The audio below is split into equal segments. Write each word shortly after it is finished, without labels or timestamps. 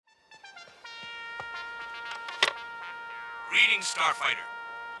Greetings, Starfighter.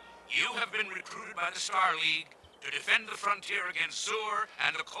 You have been recruited by the Star League to defend the frontier against Zur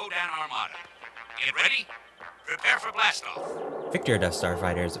and the Kodan Armada. Get ready? Prepare for blastoff. Victor Death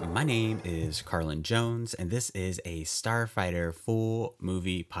Starfighters, my name is Carlin Jones, and this is a Starfighter full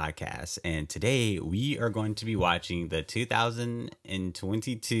movie podcast. And today we are going to be watching the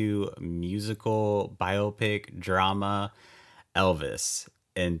 2022 musical biopic drama Elvis.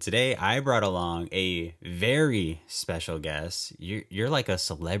 And today I brought along a very special guest. You're like a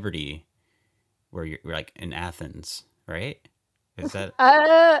celebrity where you're like in Athens, right? Is that?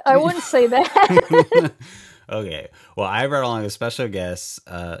 I wouldn't say that. Okay. Well, I brought along a special guest,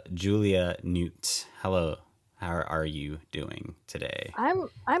 Julia Newt. Hello. How are you doing today? I'm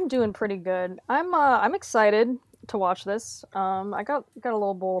doing pretty good. I'm excited to watch this. I got a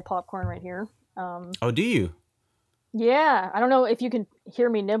little bowl of popcorn right here. Oh, do you? Yeah, I don't know if you can hear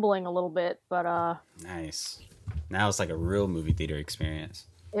me nibbling a little bit, but Nice. Now it's like a real movie theater experience.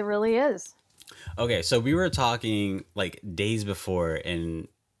 it really is. Okay, so we were talking like days before, and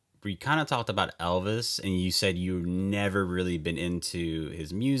we kind of talked about Elvis, and you said you've never really been into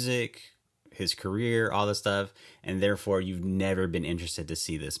his music, his career, all this stuff, and therefore you've never been interested to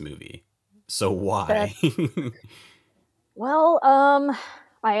see this movie. So why? Well,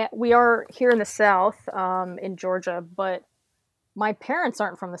 we are here in the South, in Georgia, but my parents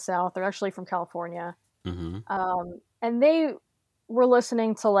aren't from the South. They're actually from California. hmm And they were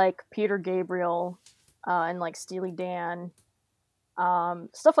listening to like Peter Gabriel, and like Steely Dan,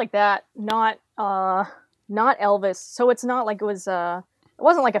 stuff like that. Not Elvis. So it's not like it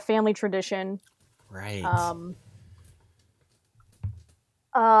wasn't like a family tradition. Right.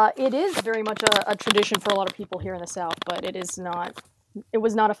 It is very much a tradition for a lot of people here in the South, but it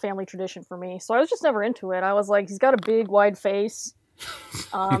was not a family tradition for me. So I was just never into it. I was like, he's got a big wide face,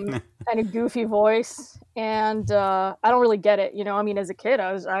 and a goofy voice, and I don't really get it. I mean, as a kid,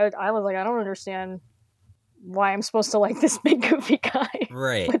 I was like, I don't understand why I'm supposed to like this big goofy guy.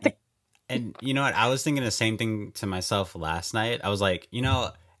 Right. And you know what? I was thinking the same thing to myself last night. I was like,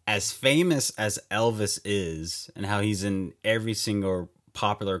 as famous as Elvis is and how he's in every single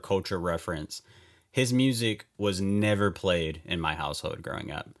popular culture reference, his music was never played in my household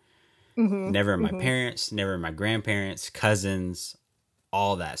growing up. Never in my parents, never in my grandparents, cousins,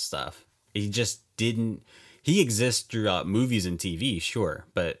 all that stuff. He just didn't. He exists throughout movies and TV, sure,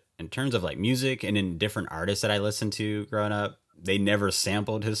 but in terms of like music and in different artists that I listened to growing up, they never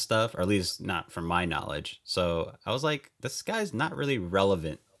sampled his stuff, or at least not from my knowledge. So I was like, this guy's not really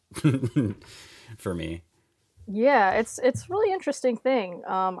relevant for me. Yeah, it's really interesting thing.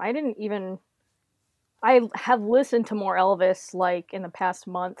 I have listened to more Elvis like in the past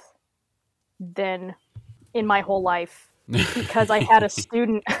month than in my whole life, because I had a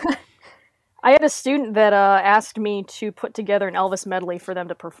student I had a student that asked me to put together an Elvis medley for them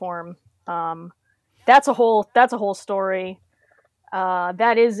to perform. That's a whole story.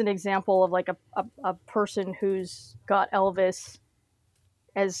 That is an example of like a person who's got Elvis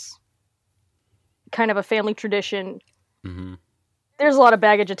as kind of a family tradition. hmm There's a lot of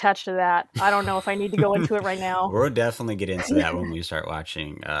baggage attached to that. I don't know if I need to go into it right now. We'll definitely get into that when we start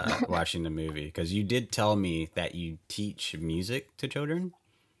watching the movie, because you did tell me that you teach music to children.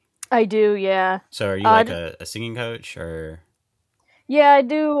 I do, yeah. So are you like a singing coach or? Yeah, I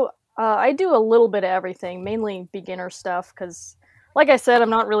do. I do a little bit of everything, mainly beginner stuff, because, like I said, I'm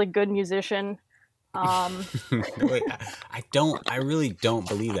not really good musician. Wait, I really don't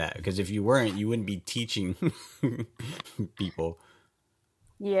believe that, because if you weren't, you wouldn't be teaching people.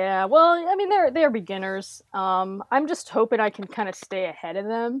 Yeah, well, I mean, they're beginners. I'm just hoping I can kind of stay ahead of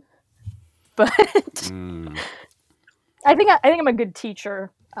them, but Mm, I think I'm a good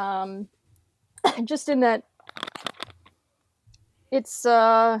teacher. Just in that it's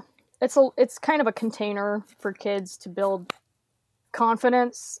kind of a container for kids to build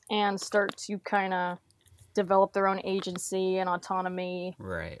confidence and start to kind of develop their own agency and autonomy.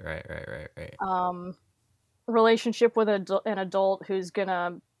 right. Relationship with an adult who's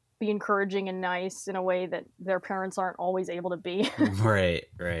gonna be encouraging and nice in a way that their parents aren't always able to be. Right.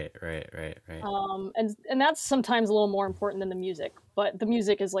 And that's sometimes a little more important than the music, but the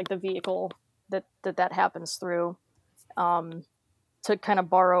music is like the vehicle that happens through, to kind of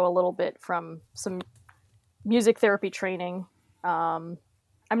borrow a little bit from some music therapy training. I'm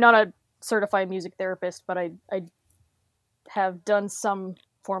not a certified music therapist, but I have done some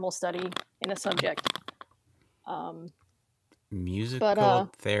formal study in the subject. Musical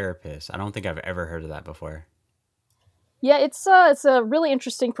therapist. I don't think I've ever heard of that before. Yeah, it's a really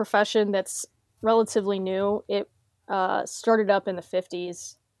interesting profession that's relatively new. It started up in the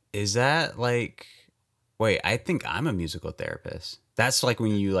 50s. Is that like Wait, I think I'm a musical therapist. That's like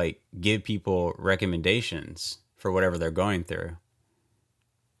when you like give people recommendations for whatever they're going through.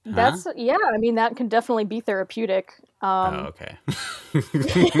 Huh? That's yeah. I mean, that can definitely be therapeutic. Oh, okay.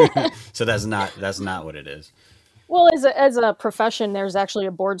 So that's not what it is. Well, as a profession, there's actually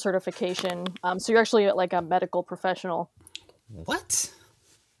a board certification. So you're actually like a medical professional. What?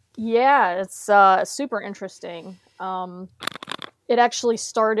 Yeah, it's super interesting. It actually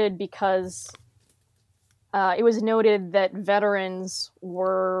started because it was noted that veterans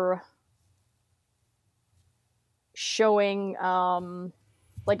were showing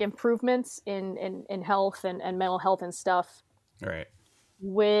like improvements in health and mental health and stuff Right.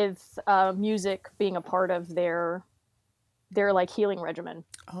 with music being a part of their like healing regimen.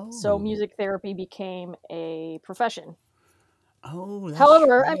 So Oh. music therapy became a profession. Oh, that's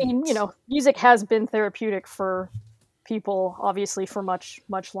However, I right. mean, music has been therapeutic for people, obviously, for much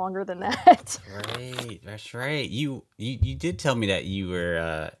longer than that. Right, that's right. You did tell me that you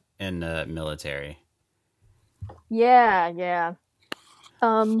were in the military. Yeah, yeah.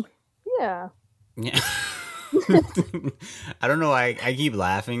 Yeah. Yeah. I don't know. I keep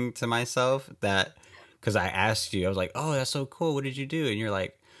laughing to myself that because I asked you, I was like, "Oh, that's so cool. What did you do?" And you're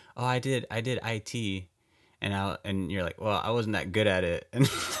like, "Oh, I did IT." And you're like, "Well, I wasn't that good at it." And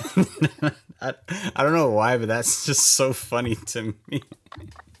I don't know why, but that's just so funny to me.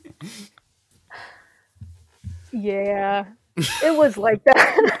 Yeah. It was like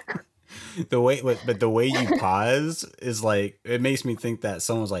that. But the way you pause is like it makes me think that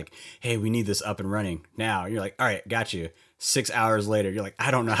someone's like, "Hey, we need this up and running now." You're like, "All right, got you." 6 hours later, you're like, "I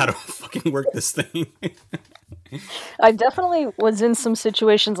don't know how to fucking work this thing." I definitely was in some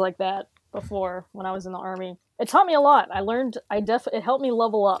situations like that before when I was in the army. It taught me a lot. I learned it helped me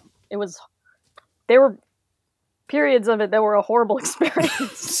level up. There were periods of it that were a horrible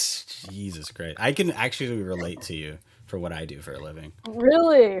experience. Jesus Christ. I can actually relate to you for what I do for a living.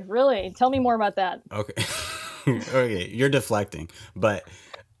 Really? Really? Tell me more about that. Okay. Okay, you're deflecting. But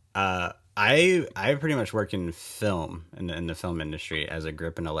I pretty much work in film in the film industry as a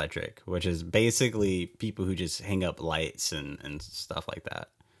grip and electric, which is basically people who just hang up lights and stuff like that.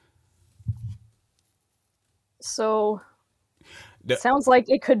 So The- sounds like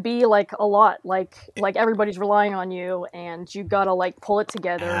it could be like a lot, like everybody's relying on you and you gotta like pull it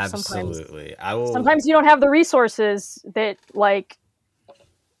together. Absolutely. I will. Sometimes you don't have the resources that like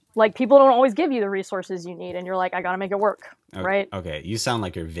people don't always give you the resources you need and you're like, I gotta make it work. Okay, Right? okay, you sound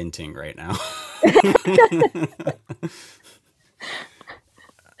like you're venting right now.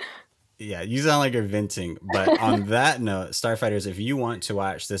 Yeah, you sound like you're venting. But on that note, Starfighters, if you want to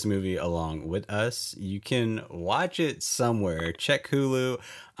watch this movie along with us, you can watch it somewhere. Check Hulu.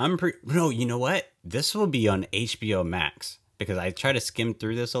 No, you know what? This will be on HBO Max because I tried to skim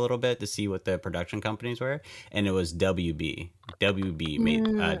through this a little bit to see what the production companies were, and it was WB. WB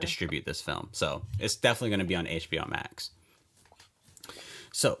made distribute this film, so it's definitely going to be on HBO Max.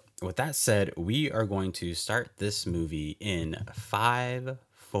 So, with that said, we are going to start this movie in 5,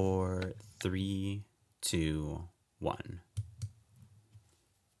 4, 3, 2, 1.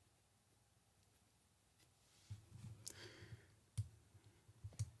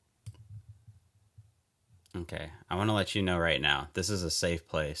 Okay, I want to let you know right now, this is a safe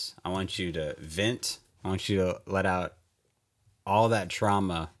place. I want you to vent. I want you to let out all that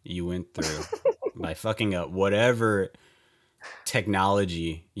trauma you went through by fucking up whatever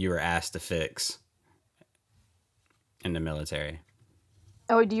technology you were asked to fix in the military.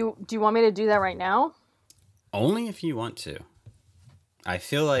 Oh, do you want me to do that right now? Only if you want to. I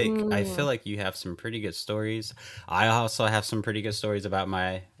feel like you have some pretty good stories. I also have some pretty good stories about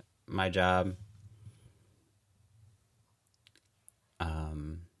my job.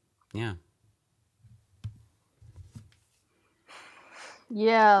 Yeah.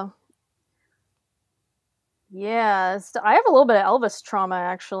 Yeah. Yeah. I have a little bit of Elvis trauma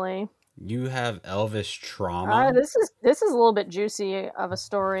actually. You have Elvis trauma? This is a little bit juicy of a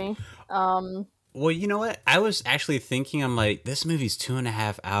story. Well, you know what? I was actually thinking, I'm like, this movie's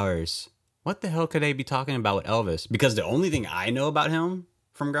 2.5 hours. What the hell could they be talking about with Elvis? Because the only thing I know about him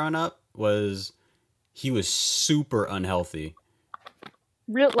from growing up was he was super unhealthy.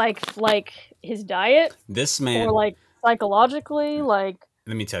 Real like his diet, This man, or like psychologically, like.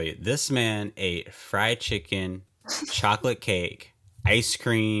 let me tell you, this man ate fried chicken, chocolate cake, ice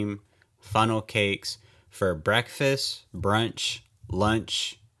cream, funnel cakes for breakfast, brunch,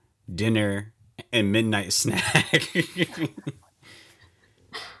 lunch, dinner, and midnight snack.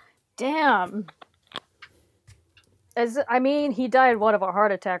 Damn. He died of a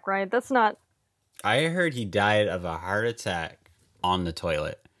heart attack, right? That's not. I heard he died of a heart attack on the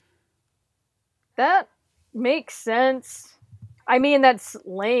toilet. That Makes sense. I mean, that's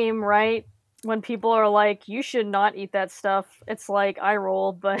lame, right? When people are like, you should not eat that stuff. It's like, I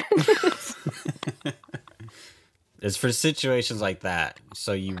roll, but. It's for situations like that,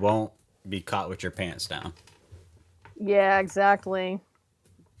 so you won't be caught with your pants down. Yeah, exactly.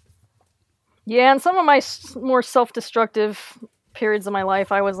 Yeah, and some of my more self-destructive periods of my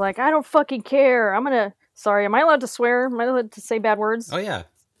life, I was like, I don't fucking care. I'm gonna. Sorry, am I allowed to swear? Am I allowed to say bad words? Oh yeah.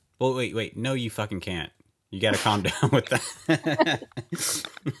 Well, wait. No, you fucking can't. You gotta calm down with that.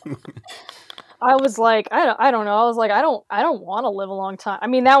 I was like, I don't know. I was like, I don't want to live a long time. I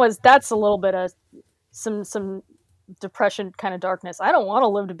mean, that's a little bit of some depression kind of darkness. I don't want to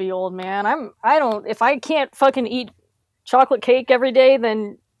live to be old, man. I don't. If I can't fucking eat chocolate cake every day,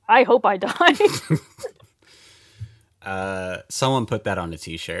 then I hope I die. Someone put that on a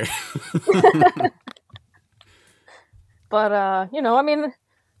t-shirt. But I mean,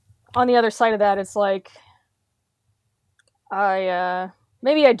 on the other side of that, it's like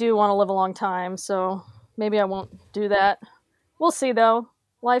maybe I do want to live a long time, so maybe I won't do that. We'll see though.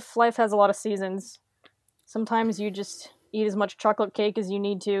 Life has a lot of seasons. Sometimes you just eat as much chocolate cake as you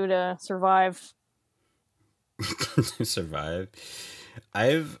need to survive. To survive.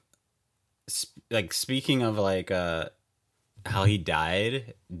 I've speaking of how he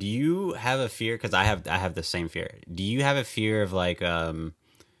died. Do you have a fear? Because I have the same fear. Do you have a fear of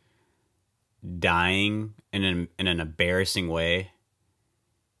dying in an embarrassing way?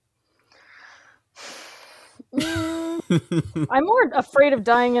 I'm more afraid of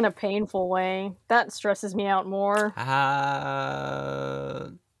dying in a painful way. That stresses me out more. I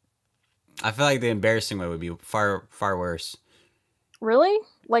feel like the embarrassing way would be far worse. Really?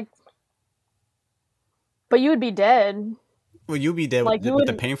 Like, but you would be dead. Well, you'll be dead Like, with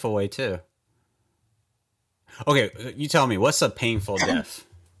the painful way too. Okay, you tell me, what's a painful death?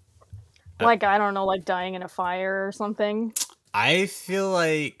 Like, I don't know, like dying in a fire or something. I feel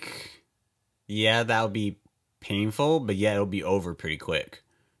like, yeah, that would be painful, but yeah, it'll be over pretty quick.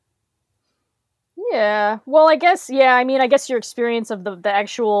 Yeah. Well, I guess, yeah, I mean, I guess your experience of the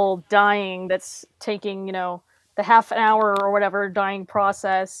actual dying that's taking, the half an hour or whatever dying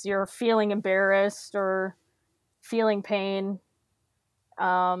process, you're feeling embarrassed or feeling pain.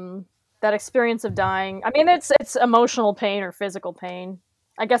 That experience of dying. I mean, it's emotional pain or physical pain.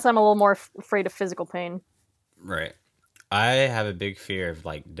 I guess I'm a little more afraid of physical pain. Right. I have a big fear of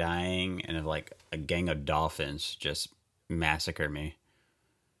dying and of a gang of dolphins just massacre me.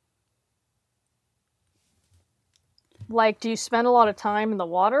 Like, do you spend a lot of time in the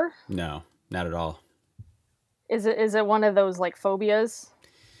water? No, not at all. Is it one of those phobias?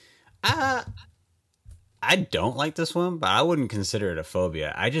 I don't like to swim, but I wouldn't consider it a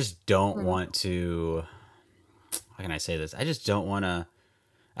phobia. I just don't want to. How can I say this? I just don't want to.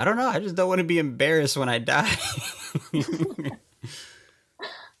 I don't know. I just don't want to be embarrassed when I die.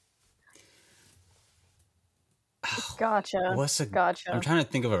 Gotcha. Gotcha. I'm trying to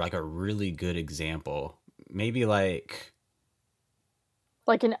think of a really good example. Maybe like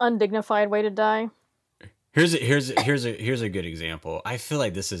an undignified way to die. Here's a good example. I feel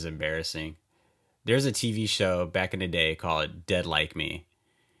like this is embarrassing. There's a TV show back in the day called Dead Like Me.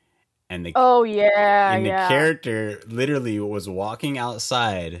 And the character literally was walking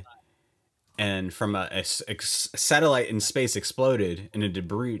outside, and from a satellite in space exploded, and the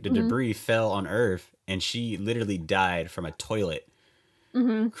debris fell on Earth, and she literally died from a toilet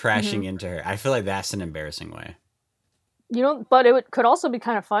crashing into her. I feel like that's an embarrassing way. But it could also be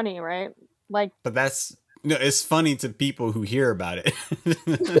kind of funny, right? But it's funny to people who hear about it.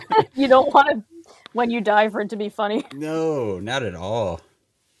 You don't want to, when you die, for it to be funny. No, not at all.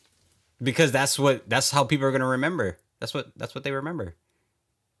 Because that's how people are going to remember. That's what they remember.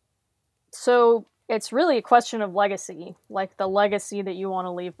 So it's really a question of legacy, like the legacy that you want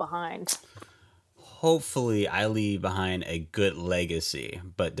to leave behind. Hopefully I leave behind a good legacy,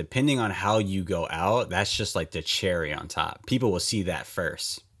 but depending on how you go out, that's just like the cherry on top. People will see that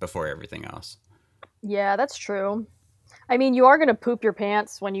first before everything else. Yeah, that's true. I mean, you are going to poop your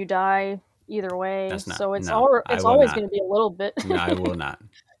pants when you die either way. It's always going to be a little bit. No, I will not.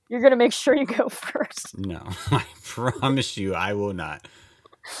 You're going to make sure you go first. No, I promise you I will not.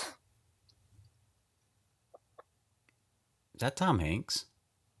 Is that Tom Hanks?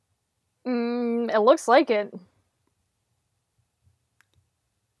 It looks like it.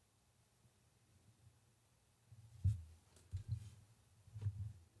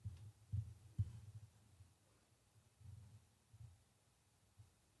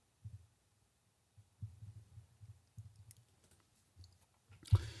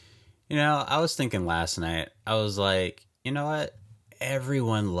 I was thinking last night, I was like, you know what?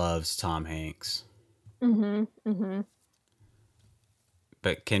 Everyone loves Tom Hanks. Mm-hmm.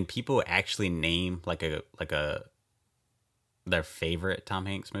 But can people actually name like a their favorite Tom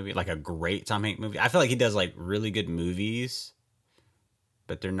Hanks movie, like a great Tom Hanks movie? I feel like he does like really good movies,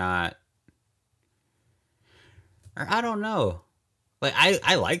 but they're not. Or I don't know. Like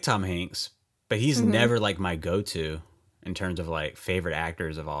I like Tom Hanks, but he's Mm-hmm. never like my go-to in terms of like favorite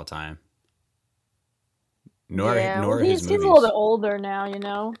actors of all time. Yeah, well, Nor his he's a little bit movies. older now,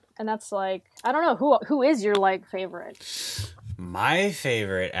 and that's like I don't know who is your like favorite. My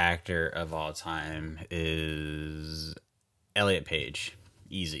favorite actor of all time is Elliot Page.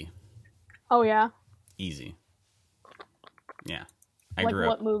 Easy. Oh yeah, Easy. Yeah. I like grew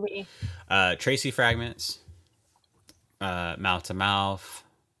what up. movie? Tracy Fragments, Mouth to Mouth,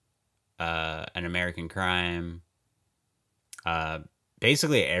 An American Crime.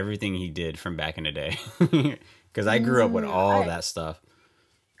 Basically everything he did from back in the day. Because I grew up with all that stuff.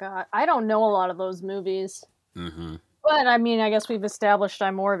 God, I don't know a lot of those movies. Mm-hmm. But I mean, I guess we've established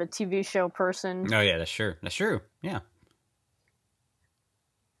I'm more of a TV show person. Oh, yeah, that's true. That's true. Yeah.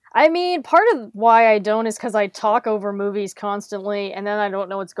 I mean, part of why I don't is because I talk over movies constantly, and then I don't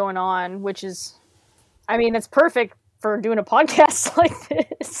know what's going on, which is, I mean, it's perfect for doing a podcast like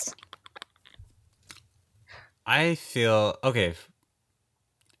this. I feel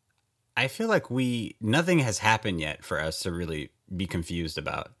like nothing has happened yet for us to really be confused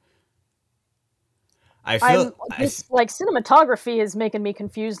about. Like cinematography is making me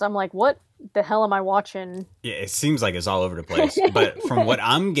confused. I'm like, what the hell am I watching? Yeah, it seems like it's all over the place. But from what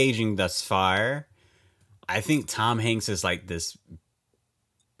I'm gauging thus far, I think Tom Hanks is like this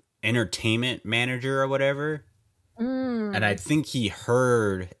entertainment manager or whatever. And I think he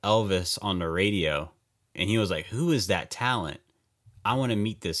heard Elvis on the radio and he was like, who is that talent? I want to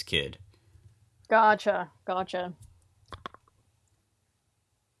meet this kid. Gotcha.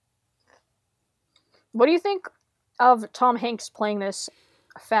 What do you think of Tom Hanks playing this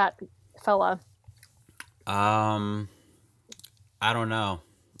fat fella? I don't know.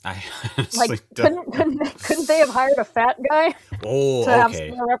 I like couldn't they have hired a fat guy to have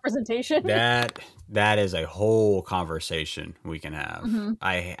some more representation? That is a whole conversation we can have. Mm-hmm.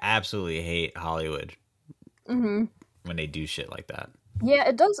 I absolutely hate Hollywood when they do shit like that. Yeah,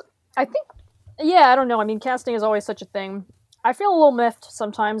 it does. I think. Yeah, I don't know. I mean, casting is always such a thing. I feel a little miffed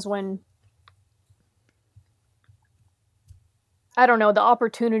sometimes when I don't know the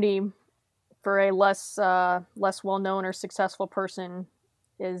opportunity for a less well known or successful person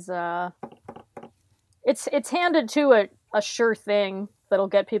is it's handed to a sure thing that'll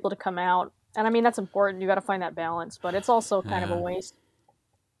get people to come out, and I mean that's important. You got to find that balance, but it's also kind of a waste.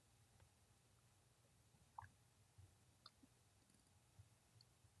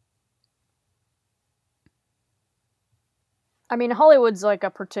 I mean, Hollywood's like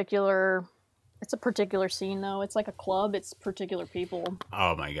it's a particular scene though. It's like a club. It's particular people.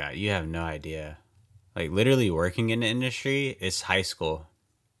 Oh my god, you have no idea. Like literally working in the industry, it's high school.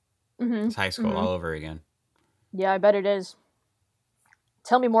 Mm-hmm. It's high school all over again. Yeah, I bet it is.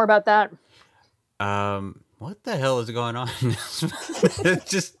 Tell me more about that. What the hell is going on?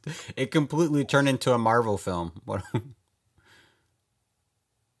 It completely turned into a Marvel film. What?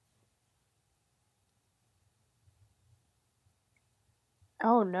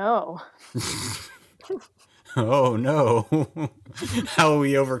 Oh no. Oh no. How will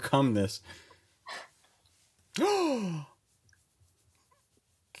we overcome this?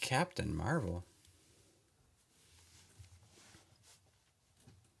 Captain Marvel.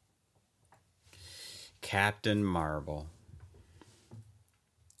 Captain Marvel.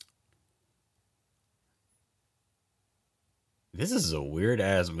 This is a weird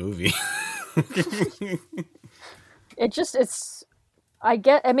ass movie.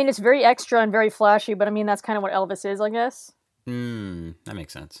 I mean, it's very extra and very flashy, but I mean, that's kind of what Elvis is, I guess. That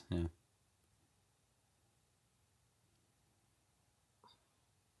makes sense. Yeah.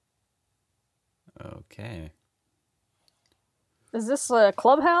 Okay. Is this a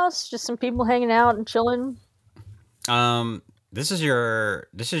clubhouse? Just some people hanging out and chilling? This is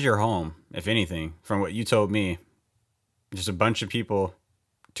your home, if anything, from what you told me. Just a bunch of people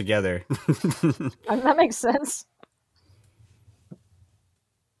together. That makes sense.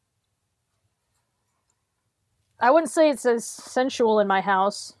 I wouldn't say it's as sensual in my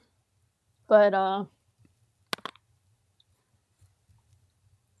house, but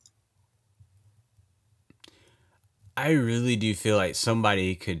I really do feel like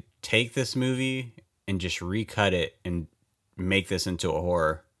somebody could take this movie and just recut it and make this into a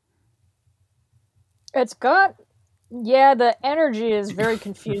horror. It's got, yeah, the energy is very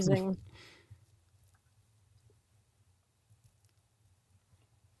confusing.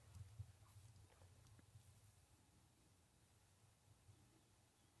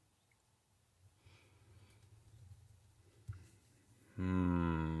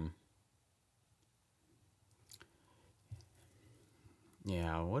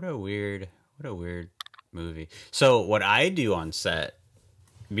 Yeah, what a weird movie. So what I do on set,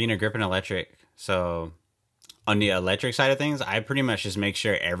 being a grip and electric, so on the electric side of things, I pretty much just make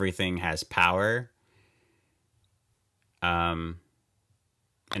sure everything has power. Um,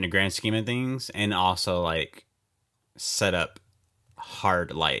 in the grand scheme of things, and also like set up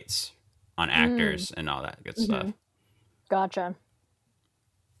hard lights on actors and all that good stuff. Gotcha.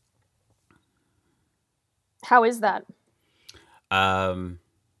 How is that? Um,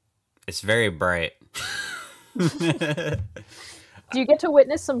 it's very bright. Do you get to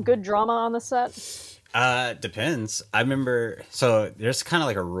witness some good drama on the set? Depends. I remember, so there's kind of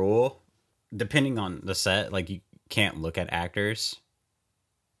like a rule, depending on the set, like you can't look at actors.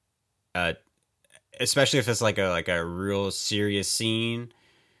 Especially if it's like a real serious scene,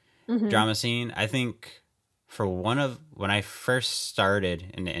 drama scene. I think for when I first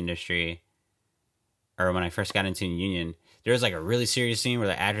started in the industry, or when I first got into a union, there was like a really serious scene where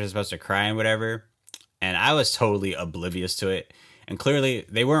the actor is supposed to cry and whatever, and I was totally oblivious to it. And clearly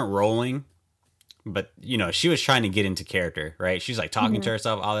they weren't rolling, but you know, she was trying to get into character, right? She's like talking to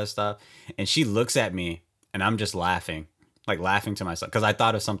herself, all this stuff, and she looks at me, and I'm just laughing, like laughing to myself because I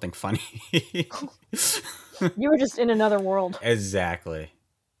thought of something funny. You were just in another world. Exactly.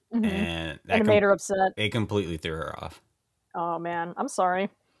 And that it made her upset. It completely threw her off. Oh man, I'm sorry.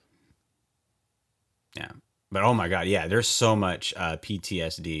 Yeah, but oh my god, yeah, there's so much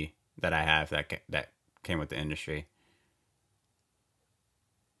PTSD that I have that came with the industry.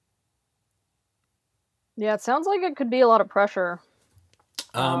 Yeah, it sounds like it could be a lot of pressure.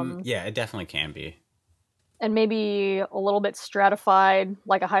 Yeah, it definitely can be. And maybe a little bit stratified,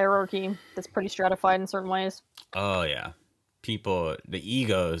 like a hierarchy that's pretty stratified in certain ways. Oh yeah, people, the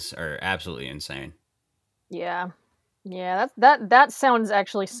egos are absolutely insane. Yeah, yeah, that sounds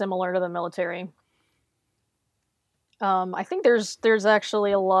actually similar to the military. I think there's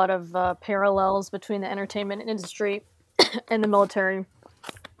actually a lot of parallels between the entertainment industry and the military.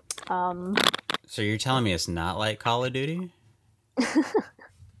 So you're telling me it's not like Call of Duty?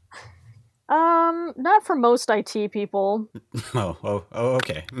 Not for most IT people. Oh,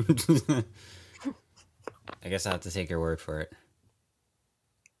 okay. I guess I have to take your word for it.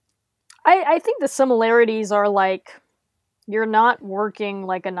 I think the similarities are like you're not working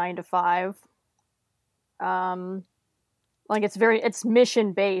like a 9 to 5. Like it's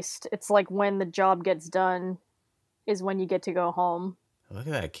mission based. It's like when the job gets done is when you get to go home. Look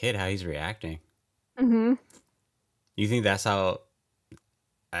at that kid, how he's reacting. Mm-hmm. You think that's how?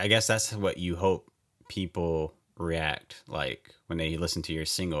 I guess that's what you hope people react like when they listen to your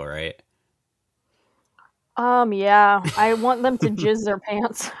single, right? Yeah. I want them to jizz their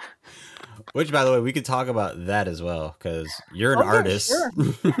pants. Which, by the way, we could talk about that as well, because you're an artist. Sure.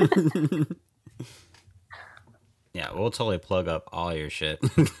 Yeah, we'll totally plug up all your shit.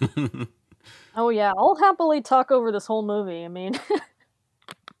 Oh yeah, I'll happily talk over this whole movie. I mean,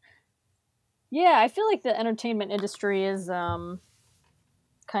 yeah, I feel like the entertainment industry is kind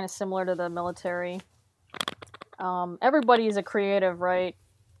of similar to the military. Everybody's a creative, right?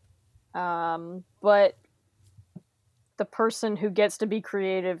 But the person who gets to be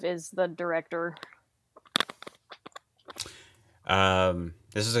creative is the director.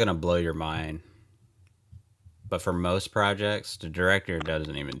 This is gonna blow your mind, but for most projects, the director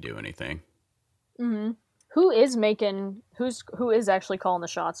doesn't even do anything. Mm-hmm. Who is actually calling the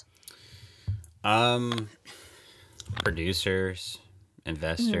shots? Producers,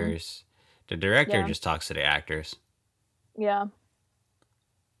 investors. The director just talks to the actors. Yeah.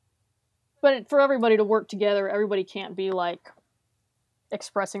 But for everybody to work together, everybody can't be like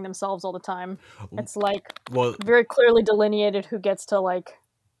expressing themselves all the time. It's like very clearly delineated who gets to like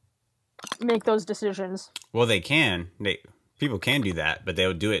make those decisions. Well, they can. People can do that, but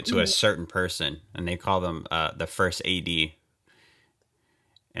they'll do it to a certain person, and they call them the first AD.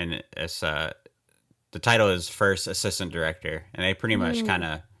 And it's the title is first assistant director, and they pretty much kind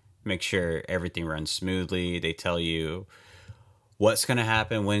of make sure everything runs smoothly. They tell you what's going to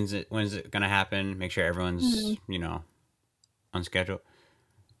happen, when's it going to happen, make sure everyone's on schedule.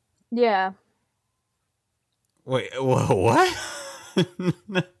 Yeah. Wait, what?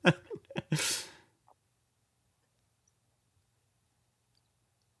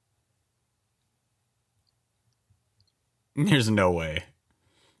 There's no way.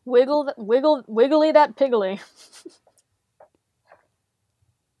 Wiggly that piggly.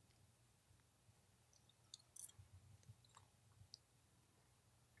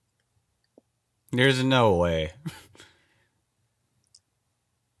 There's no way.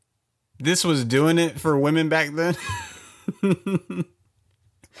 This was doing it for women back then?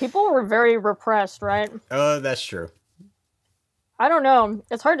 People were very repressed, right? Oh, that's true. I don't know.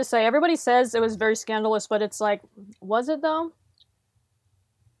 It's hard to say. Everybody says it was very scandalous, but it's like, was it though?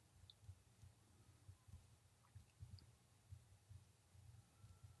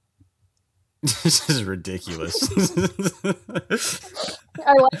 This is ridiculous.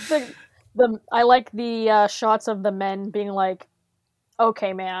 I like I like the shots of the men being like,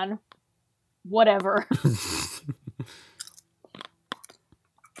 "Okay, man, whatever."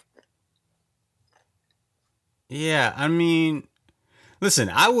 Yeah, I mean, listen,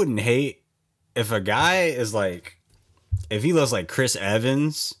 I wouldn't hate if a guy is like, if he looks like Chris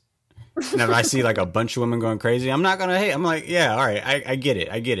Evans, and if I see like a bunch of women going crazy, I'm not gonna hate. I'm like, yeah, all right, I get it,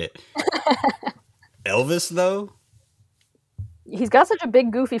 I get it. Elvis though, He's got such a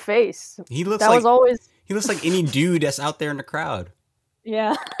big goofy face. he looks That like was always he looks like any dude that's out there in the crowd.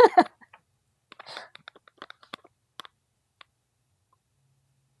 yeah.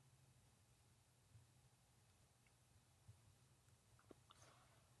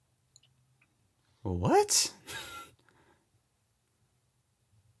 What?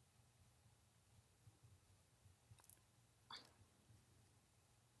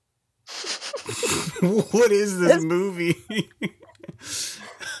 What is this movie?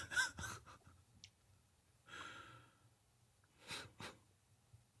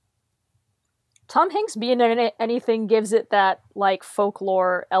 Tom Hanks being in anything gives it that like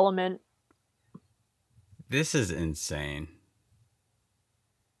folklore element. This is insane.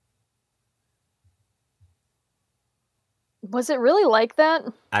 Was it really like that?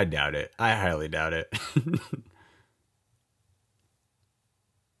 I doubt it. I highly doubt it.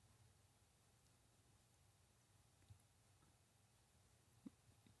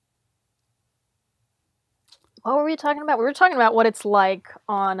 What were we talking about? We were talking about what it's like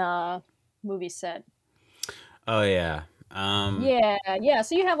on a movie set. Oh yeah. Yeah.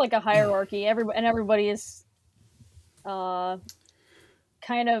 So you have like a hierarchy. Everybody is, kind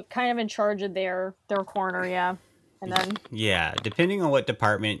of in charge of their corner. Yeah, and then Yeah, depending on what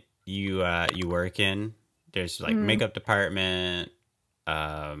department you work in, there's like makeup department,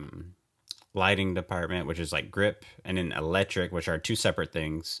 lighting department, which is like grip, and then electric, which are two separate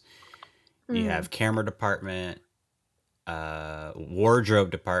things. You have camera department,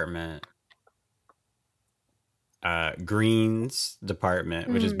 wardrobe department, greens department,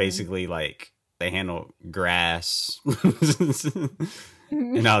 which is basically like they handle grass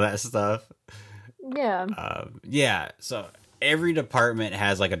and all that stuff. yeah. Yeah, so every department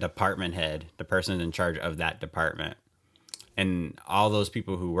has like a department head, the person in charge of that department. And all those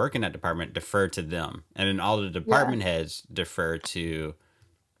people who work in that department defer to them. And then all the department heads defer to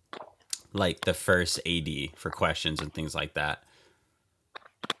like the first AD for questions and things like that.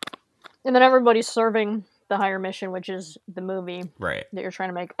 And then everybody's serving the higher mission, which is the movie Right. that you're trying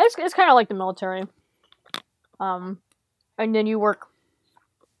to make. It's kind of like the military. And then you work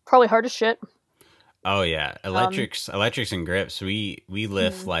probably hard as shit. Oh yeah, electrics and grips. We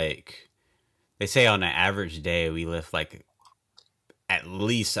lift like, they say on an average day we lift like at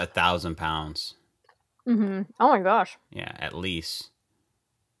least 1,000 pounds. Oh my gosh. Yeah, at least.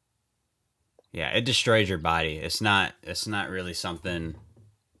 Yeah, it destroys your body. It's not really something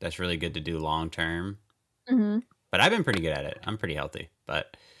that's really good to do long term. But I've been pretty good at it. I'm pretty healthy,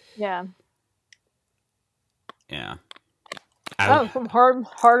 but Yeah. yeah. Some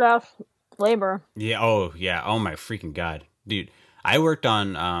hard ass labor. Yeah. Oh yeah. Oh my freaking god, dude! I worked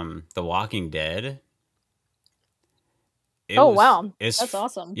on The Walking Dead. Wow, that's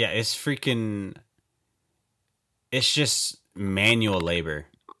awesome. Yeah, it's freaking. It's just manual labor.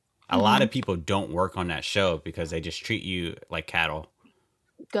 A lot of people don't work on that show because they just treat you like cattle.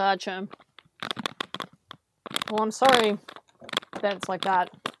 Gotcha. Well, I'm sorry that it's like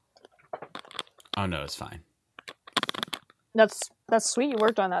that. Oh no, it's fine. That's sweet. You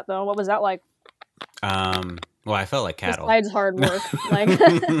worked on that though. What was that like? Well, I felt like cattle. Besides hard work, like,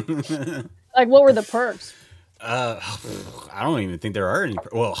 like what were the perks? I don't even think there are any.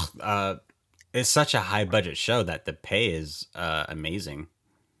 Well, it's such a high budget show that the pay is amazing.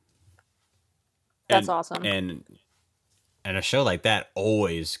 That's awesome. And a show like that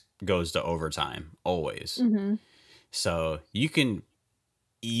always goes to overtime, always. So you can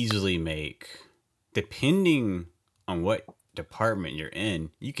easily make, depending on what department you're in,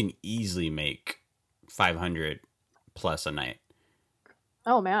 you can easily make 500 plus a night.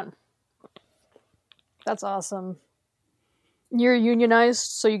 Oh man, that's awesome. You're unionized,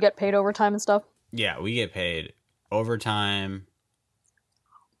 so you get paid overtime and stuff. Yeah, we get paid overtime.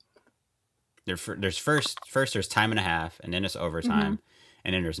 There's first there's time and a half, and then it's overtime,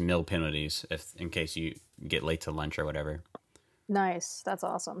 and then there's meal penalties if in case you get late to lunch or whatever. Nice, that's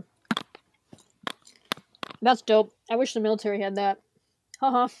awesome. That's dope. I wish the military had that.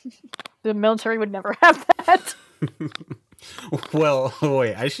 Haha. The military would never have that. Well,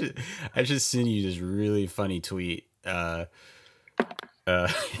 wait, I should send you this really funny tweet.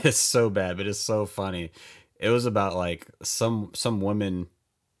 It's so bad, but it's so funny. It was about like some woman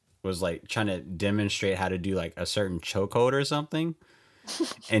was like trying to demonstrate how to do like a certain chokehold or something.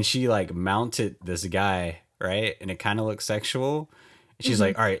 And she like mounted this guy, right? And it kind of looked sexual. And she's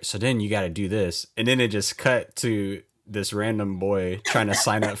like, all right, so then you got to do this. And then it just cut to this random boy trying to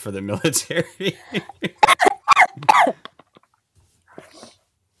sign up for the military.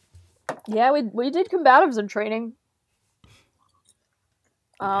 Yeah, we did combatives in training.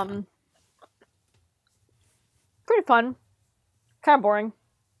 Pretty fun. Kind of boring.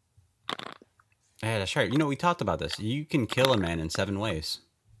 Yeah, that's right. You know, we talked about this. You can kill a man in 7 ways.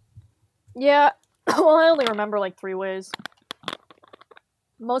 Yeah. Well, I only remember like 3 ways.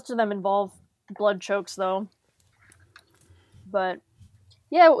 Most of them involve blood chokes, though. But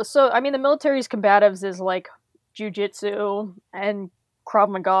yeah, so I mean, the military's combatives is like jujitsu and Krav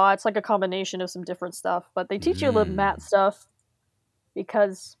Maga. It's like a combination of some different stuff, but they teach you the mat stuff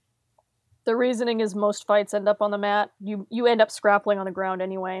because the reasoning is most fights end up on the mat. You end up scrappling on the ground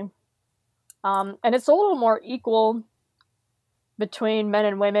anyway. And it's a little more equal between men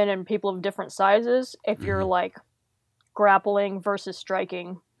and women and people of different sizes if you're like grappling versus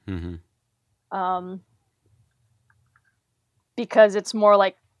striking. Because it's more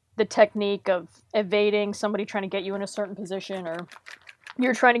like the technique of evading somebody trying to get you in a certain position, or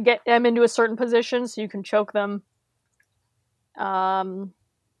you're trying to get them into a certain position so you can choke them.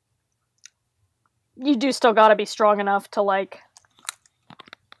 You do still gotta be strong enough to like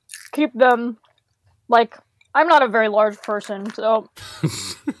keep them, like, I'm not a very large person, so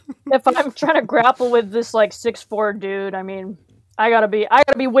if I'm trying to grapple with this like 6'4" dude, I mean, I gotta be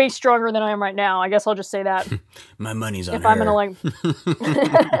way stronger than I am right now. I guess I'll just say that. My money's on if her. I'm gonna like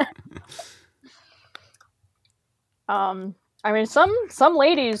I mean, some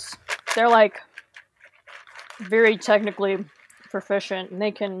ladies, they're like very technically proficient, and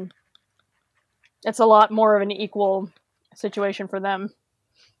they can, it's a lot more of an equal situation for them.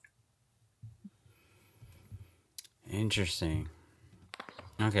 Interesting.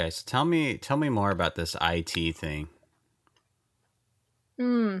 Okay, so tell me more about this IT thing.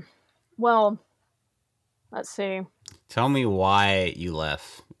 Well, let's see. Tell me why you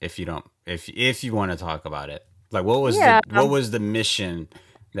left, if you want to talk about it. Like, what was the mission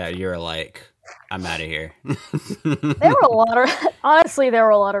that you're like, I'm out of here? There were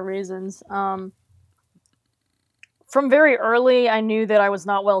a lot of reasons. From very early, I knew that I was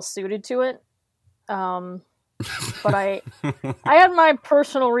not well suited to it. But I had my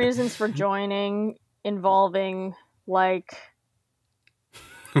personal reasons for joining, involving like.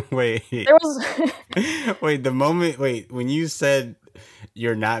 Wait. There was. When you said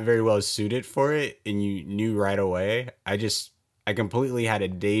you're not very well suited for it, and you knew right away, I completely had a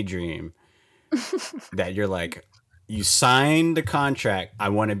daydream that you're like, you signed the contract, I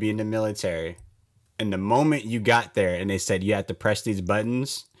want to be in the military, and the moment you got there and they said you have to press these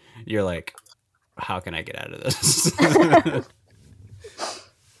buttons, you're like, how can I get out of this?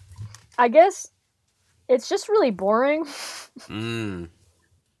 I guess it's just really boring.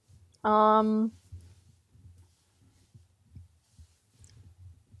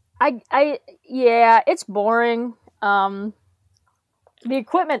 Yeah, it's boring. The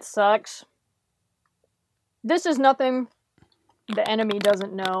equipment sucks. This is nothing the enemy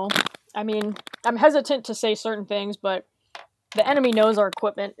doesn't know. I mean, I'm hesitant to say certain things, but the enemy knows our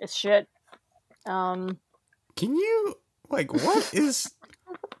equipment is shit. Can you, like, what is...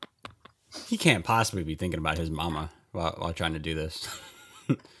 He can't possibly be thinking about his mama while trying to do this.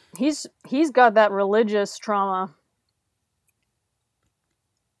 He's got that religious trauma.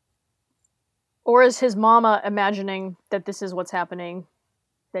 Or is his mama imagining that this is what's happening,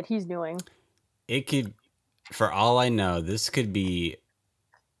 that he's doing? It could, for all I know, this could be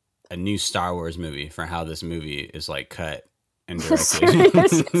a new Star Wars movie for how this movie is, like, cut and directed.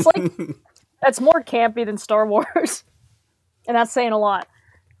 It's like, that's more campy than Star Wars. And that's saying a lot.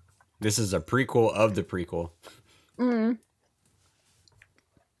 This is a prequel of the prequel.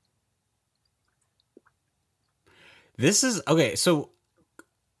 This is, okay, so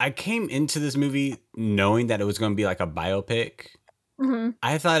I came into this movie knowing that it was going to be like a biopic.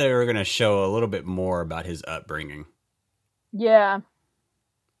 I thought they were going to show a little bit more about his upbringing. Yeah.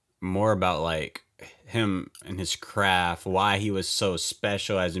 More about, like, him and his craft, why he was so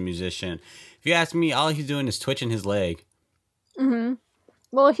special as a musician. If you ask me, all he's doing is twitching his leg.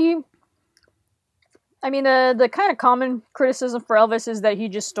 Well, I mean, the kind of common criticism for Elvis is that he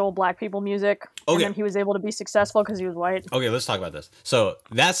just stole black people music, and then he was able to be successful because he was white. Okay, let's talk about this. So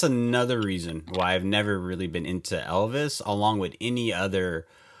that's another reason why I've never really been into Elvis, along with any other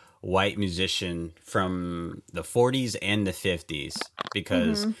white musician from the 40s and the 50s,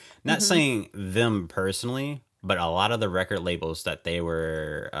 because not saying them personally, but a lot of the record labels that they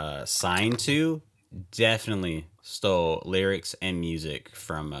were signed to definitely stole lyrics and music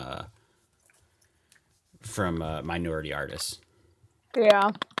from minority artists.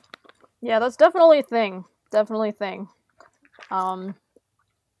 Yeah, that's definitely a thing. Definitely a thing.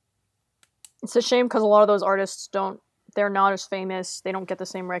 It's a shame because a lot of those artists they're not as famous. They don't get the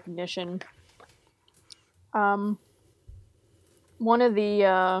same recognition. One of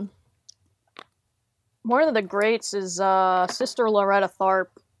the greats is Sister Loretta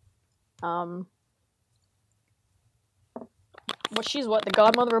Tharpe. She's the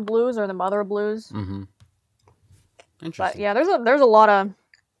godmother of blues or the mother of blues? Mm-hmm. Interesting. But yeah, there's a lot of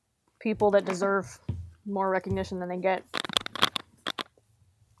people that deserve more recognition than they get.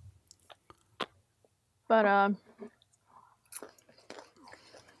 But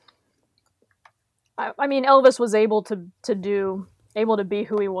I mean, Elvis was able to be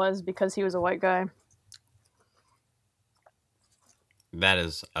who he was because he was a white guy. That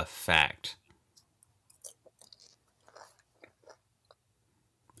is a fact.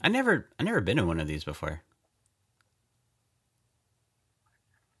 I never been in one of these before.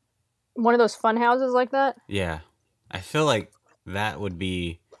 One of those fun houses like that? Yeah. I feel like that would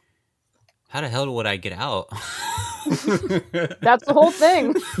be... How the hell would I get out? That's the whole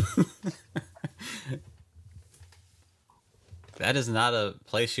thing. That is not a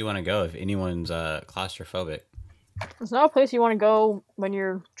place you want to go if anyone's claustrophobic. It's not a place you want to go when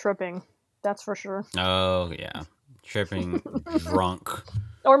you're tripping. That's for sure. Oh, yeah. Tripping, drunk.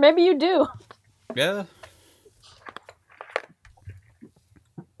 Or maybe you do. Yeah.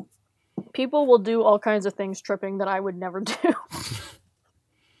 People will do all kinds of things tripping that I would never do.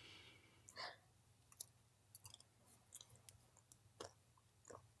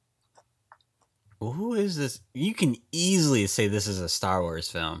 Who is this? You can easily say this is a Star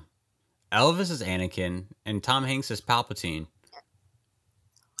Wars film. Elvis is Anakin, and Tom Hanks is Palpatine.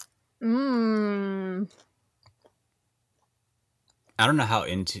 I don't know how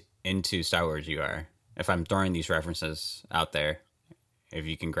into Star Wars you are. If I'm throwing these references out there, if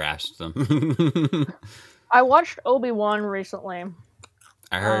you can grasp them. I watched Obi-Wan recently.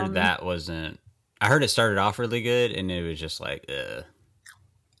 I heard that wasn't... I heard it started off really good, and it was just like, ugh.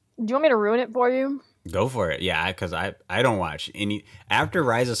 Do you want me to ruin it for you? Go for it. Yeah, because I don't watch any... After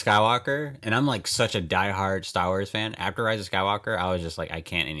Rise of Skywalker, and I'm like such a diehard Star Wars fan, after Rise of Skywalker, I was just like, I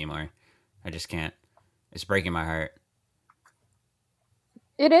can't anymore. I just can't. It's breaking my heart.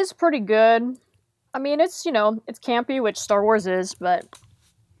 It is pretty good. I mean, it's campy, which Star Wars is, but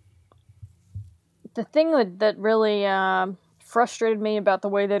the thing that really frustrated me about the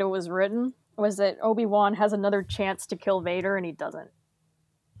way that it was written was that Obi-Wan has another chance to kill Vader, and he doesn't.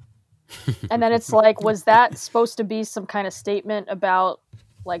 And then it's like, was that supposed to be some kind of statement about,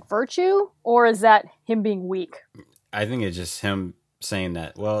 like, virtue? Or is that him being weak? I think it's just him saying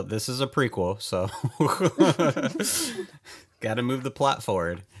that, well, this is a prequel, so gotta move the plot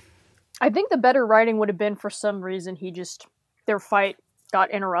forward. I think the better writing would have been for some reason their fight got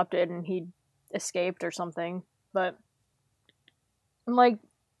interrupted and he escaped or something. But I'm like,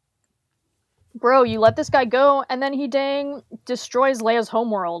 bro, you let this guy go and then he destroys Leia's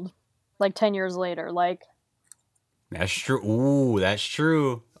homeworld like 10 years later. Like, that's true. Ooh, that's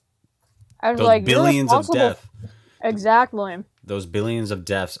true. I was Those like, billions of death. Exactly. Those billions of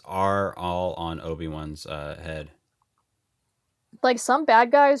deaths are all on Obi-Wan's head. Like, some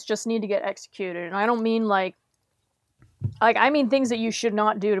bad guys just need to get executed. And I don't mean I mean things that you should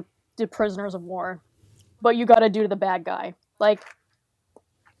not do to prisoners of war. But you gotta do to the bad guy. Like,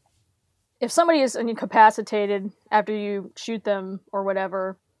 if somebody is incapacitated after you shoot them or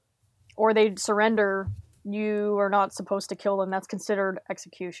whatever, or they surrender, you are not supposed to kill them. That's considered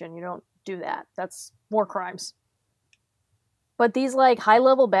execution. You don't do that. That's war crimes. But these, like,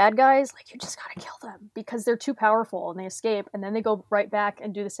 high-level bad guys, like, you just gotta kill them because they're too powerful and they escape and then they go right back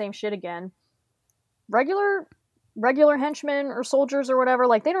and do the same shit again. Regular henchmen or soldiers or whatever,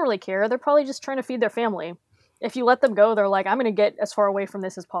 like, they don't really care. They're probably just trying to feed their family. If you let them go, they're like, I'm gonna get as far away from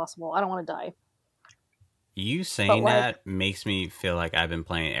this as possible. I don't want to die. You saying that makes me feel like I've been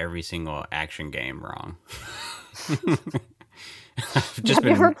playing every single action game wrong. Have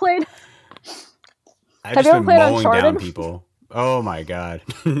you ever played? I've just been mowing down people. Oh my god.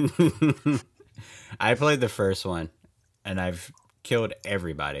 I played the first one, and I've killed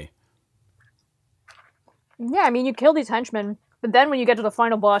everybody. Yeah, I mean, you kill these henchmen, but then when you get to the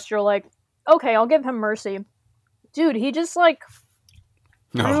final boss, you're like, okay, I'll give him mercy. Dude, he just, like,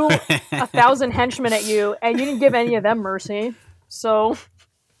 threw 1,000 henchmen at you, and you didn't give any of them mercy. So,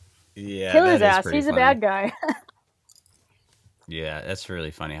 Yeah, kill his that is ass. pretty He's funny. a bad guy. Yeah, that's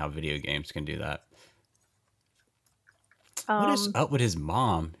really funny how video games can do that. Um, What is up with his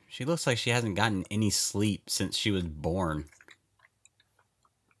mom? She looks like she hasn't gotten any sleep since she was born.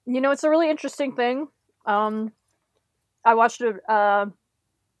 You know, it's a really interesting thing. I watched a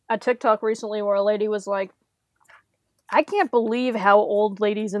TikTok recently where a lady was like, I can't believe how old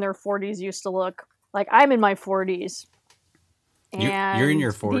ladies in their 40s used to look. Like, I'm in my 40s. You're in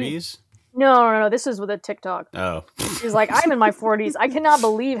your 40s? No. This is with a TikTok. Oh. She's like, I'm in my 40s. I cannot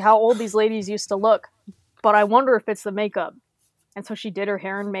believe how old these ladies used to look. But I wonder if it's the makeup. And so she did her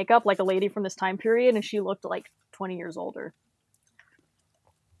hair and makeup like a lady from this time period, and she looked like 20 years older.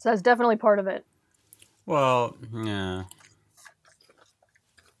 So that's definitely part of it. Well, yeah.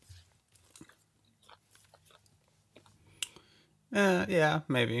 Yeah,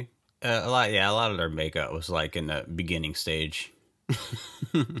 maybe. A lot of their makeup was like in the beginning stage.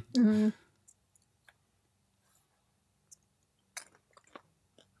 Mm-hmm.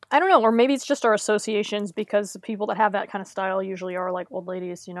 I don't know, or maybe it's just our associations because the people that have that kind of style usually are like old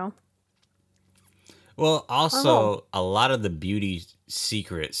ladies, you know? Well, also a lot of the beauty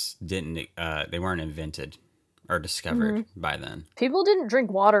secrets they weren't invented or discovered by then. People didn't drink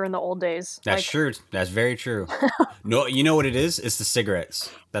water in the old days. That's true. That's very true. No, you know what it is? It's the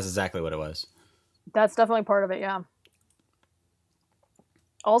cigarettes. That's exactly what it was. That's definitely part of it, yeah.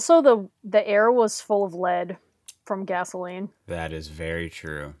 Also, the air was full of lead from gasoline. That is very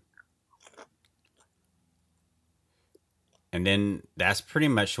true. And then that's pretty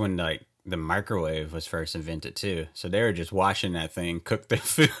much when like the microwave was first invented too. So they were just washing that thing, cook their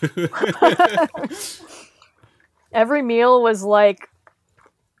food. Every meal was like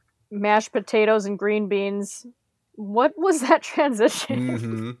mashed potatoes and green beans. What was that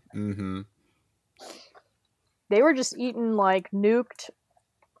transition? They were just eating like nuked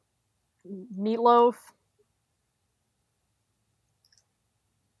meatloaf.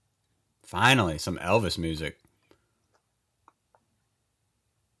 Finally, some Elvis music.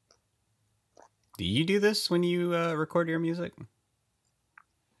 Do you do this when you record your music?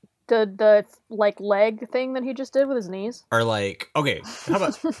 The like leg thing that he just did with his knees? Or like, okay, how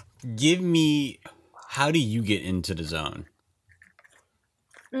about give me, how do you get into the zone?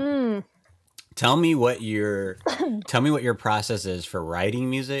 Tell me what your process is for writing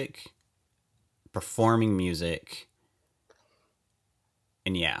music, performing music,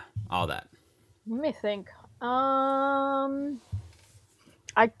 and yeah, all that. Let me think.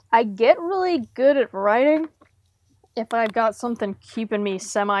 I get really good at writing if I've got something keeping me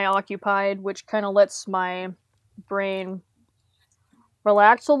semi-occupied, which kind of lets my brain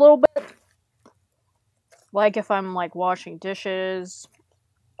relax a little bit. Like if I'm like washing dishes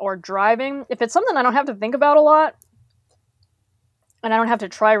or driving. If it's something I don't have to think about a lot and I don't have to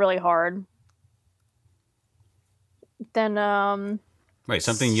try really hard, then Wait,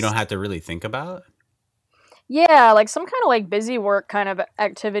 something you don't have to really think about? yeah, like some kind of like busy work kind of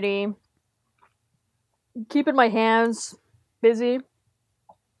activity. Keeping my hands busy.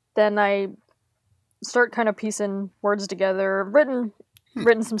 Then I start kind of piecing words together. Written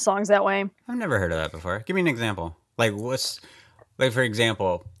some songs that way. I've never heard of that before. Give me an example. Like for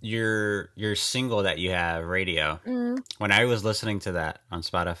example, your single that you have, Radio. When I was listening to that on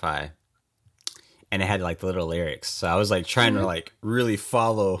Spotify, and it had like the little lyrics, so I was like trying to like really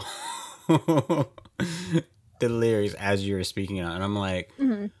follow the lyrics as you were speaking it, and I'm like,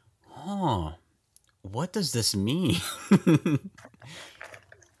 oh, what does this mean?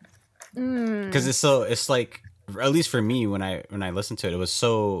 Because it's like, at least for me, when I listened to it, it was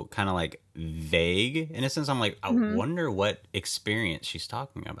so kind of like vague in a sense. I'm like, I wonder what experience she's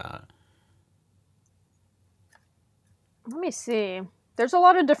talking about. Let me see. There's a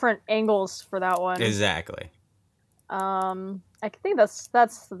lot of different angles for that one. Exactly. I think that's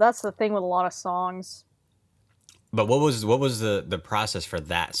the thing with a lot of songs. But what was the process for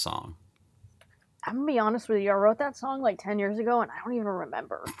that song? I'm gonna be honest with you. I wrote that song like 10 years ago, and I don't even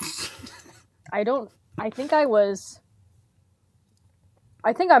remember. I think I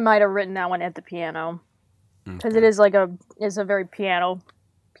might have written that one at the piano because it is like a very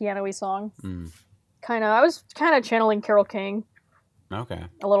piano-y song. I was kind of channeling Carole King. Okay.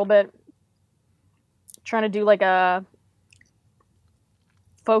 A little bit. Trying to do like a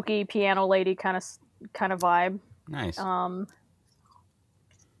folky piano lady kind of vibe. Nice. Let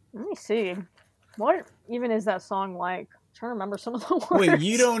me see. What even is that song like? trying to remember some of the words. Wait,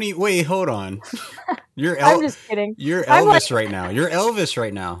 you don't eat. Wait, hold on. I'm just kidding. You're I'm Elvis right now. You're Elvis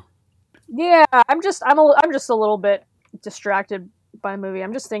right now. Yeah, I'm just a little bit distracted by the movie.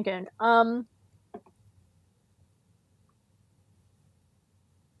 I'm just thinking.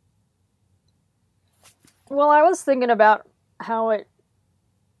 Well, I was thinking about how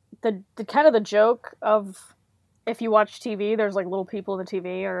the kind of the joke of if you watch TV, there's like little people in the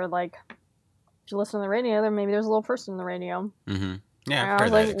TV, or like if you listen to the radio, then maybe there's a little person in the radio. Mm-hmm. Yeah, And I've I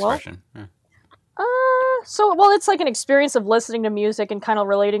heard was that like, well, expression. Yeah. It's like an experience of listening to music and kind of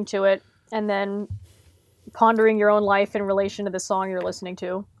relating to it, and then pondering your own life in relation to the song you're listening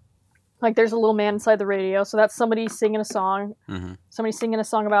to. Like, there's a little man inside the radio, so that's somebody singing a song. Mm-hmm. Somebody singing a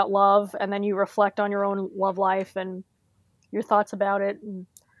song about love, and then you reflect on your own love life and your thoughts about it, and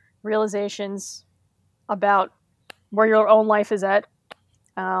realizations about where your own life is at.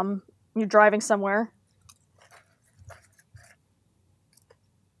 You're driving somewhere.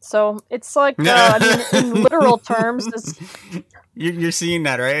 So it's like, I mean, in literal terms, you're seeing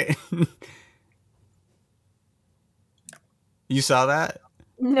that, right? You saw that?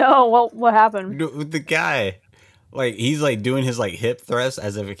 No, what happened? With the guy, like, he's like doing his like hip thrust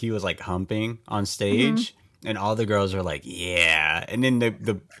as if he was like humping on stage, and all the girls are like, yeah, and then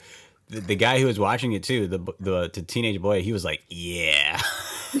the guy who was watching it too, the teenage boy, he was like, yeah.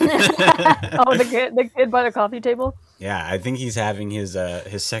 Oh, the kid by the coffee table. Yeah, I think he's having his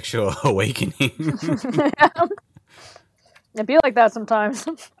sexual awakening. It'd be like that sometimes.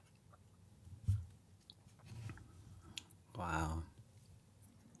 Wow.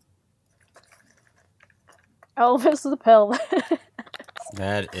 Elvis the Pelvis.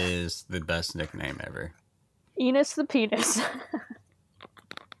 That is the best nickname ever. Enos the Penis.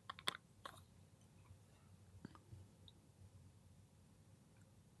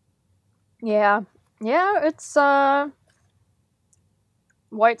 Yeah. Yeah, it's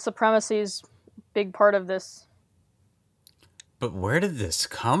white supremacy's big part of this. But where did this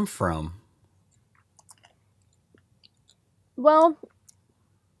come from? Well,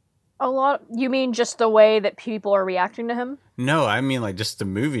 you mean just the way that people are reacting to him? No, I mean like just the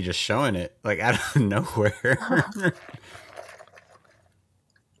movie just showing it like out of nowhere.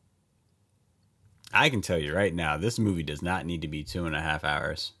 I can tell you right now, this movie does not need to be 2.5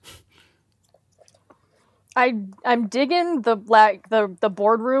 hours. I'm digging the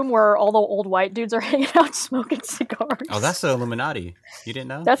boardroom where all the old white dudes are hanging out smoking cigars. Oh, that's the Illuminati. You didn't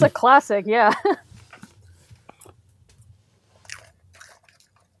know? That's a classic, yeah.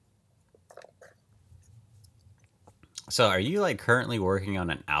 So, are you like currently working on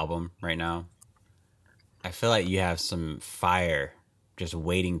an album right now? I feel like you have some fire just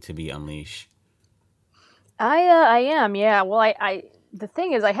waiting to be unleashed. I am, yeah. Well, I the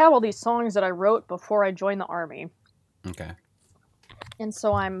thing is, I have all these songs that I wrote before I joined the army. Okay. And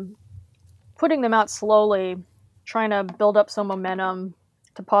so I'm putting them out slowly, trying to build up some momentum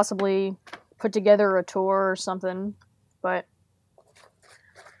to possibly put together a tour or something. But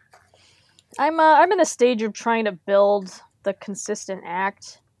I'm in a stage of trying to build the consistent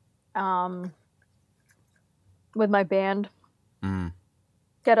act with my band. Mm.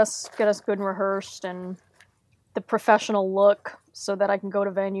 Get us good and rehearsed, and the professional look, so that I can go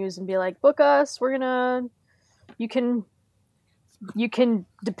to venues and be like, book us. You can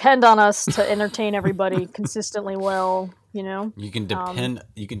depend on us to entertain everybody consistently well, you know? You can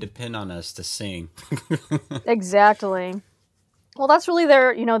depend on us to sing. Exactly. Well, that's really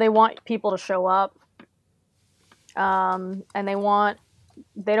they want people to show up. And they don't want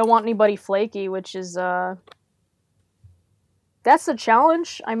anybody flaky, which is that's the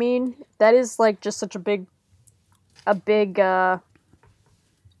challenge. I mean, that is like just such a big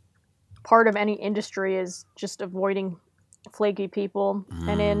part of any industry, is just avoiding flaky people.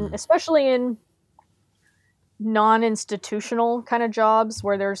 And especially in non-institutional kind of jobs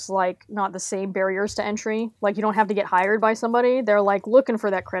where there's like not the same barriers to entry, like you don't have to get hired by somebody, they're like looking for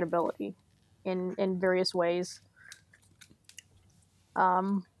that credibility in various ways.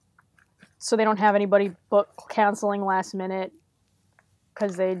 So they don't have anybody canceling last minute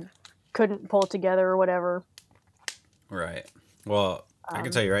because they couldn't pull it together or whatever. Right. Well, I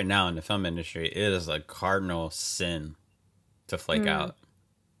can tell you right now, in the film industry, it is a cardinal sin to flake out.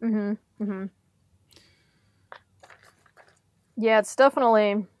 Mm-hmm. Mm-hmm. Yeah, it's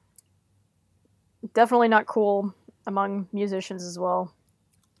definitely not cool among musicians as well.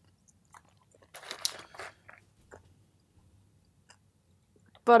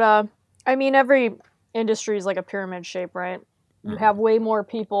 But I mean, every industry is like a pyramid shape, right? You have way more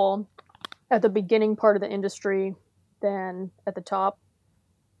people at the beginning part of the industry than at the top.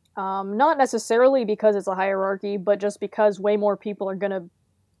 Not necessarily because it's a hierarchy, but just because way more people are going to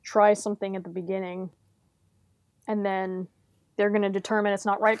try something at the beginning, and then they're going to determine it's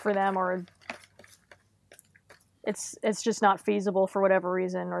not right for them, or it's just not feasible for whatever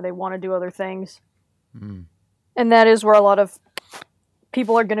reason, or they want to do other things. And that is where a lot of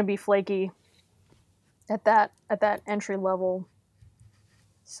people are going to be flaky at that entry level.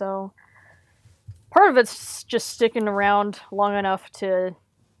 So part of it's just sticking around long enough to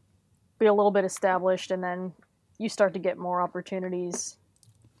be a little bit established, and then you start to get more opportunities.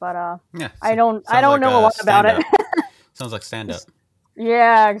 But Yeah, I don't know a lot about it. Sounds like stand up.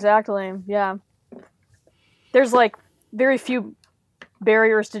 Yeah, exactly. Yeah. There's like very few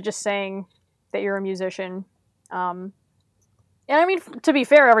barriers to just saying that you're a musician. And I mean, to be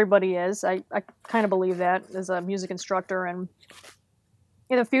fair, everybody is. I kind of believe that as a music instructor, and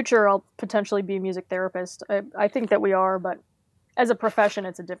in the future, I'll potentially be a music therapist. I think that we are, but as a profession,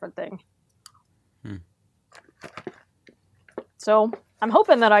 it's a different thing. So I'm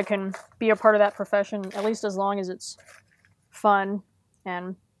hoping that I can be a part of that profession, at least as long as it's fun.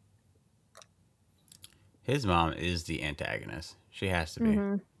 And his mom is the antagonist. She has to be.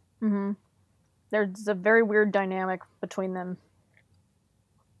 There's a very weird dynamic between them.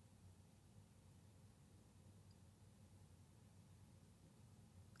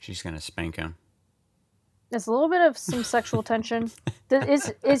 She's gonna spank him. There's a little bit of some sexual tension.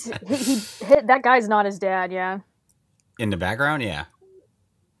 Is that guy's not his dad? Yeah. In the background, yeah.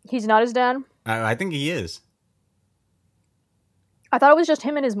 He's not his dad? I think he is. I thought it was just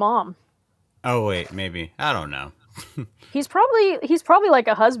him and his mom. Oh wait, maybe. I don't know. He's probably like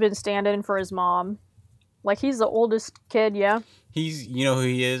a husband stand-in for his mom. Like he's the oldest kid, yeah. You know who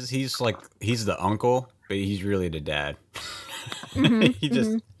he is? He's the uncle, but he's really the dad.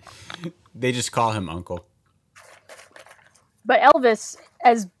 They just call him uncle. But Elvis,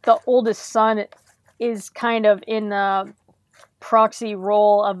 as the oldest son, is kind of in the proxy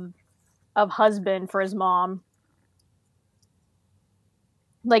role of husband for his mom.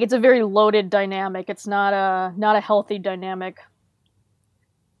 Like it's a very loaded dynamic. It's not a healthy dynamic.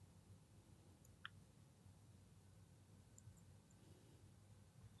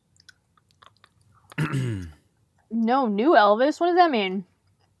 No, new Elvis? What does that mean?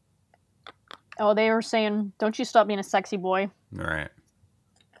 Oh, they were saying, don't you stop being a sexy boy. Right.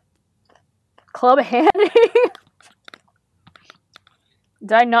 Club handing?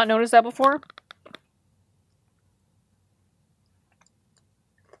 Did I not notice that before?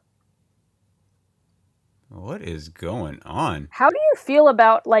 What is going on? How do you feel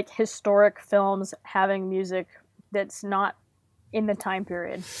about like historic films having music that's not in the time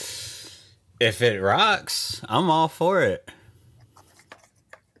period? If it rocks, I'm all for it.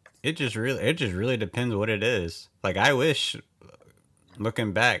 It just really depends what it is. Like I wish,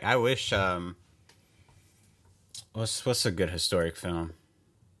 looking back, what's a good historic film?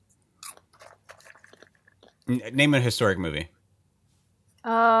 Name a historic movie.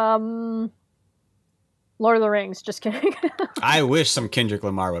 Lord of the Rings. Just kidding. I wish some Kendrick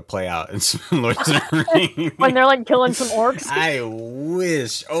Lamar would play out in some Lord of the Rings. When they're like killing some orcs. I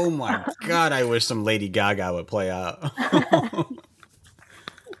wish. Oh my god! I wish some Lady Gaga would play out.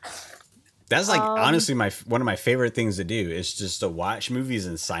 That's like honestly one of my favorite things to do is just to watch movies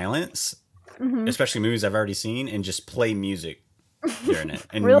in silence, especially movies I've already seen, and just play music during it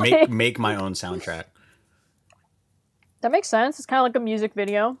and Really? make my own soundtrack. That makes sense. It's kind of like a music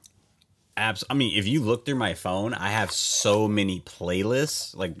video. I mean, if you look through my phone, I have so many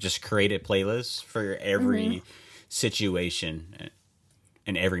playlists, like just created playlists for every situation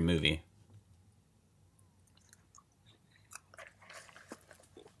in every movie.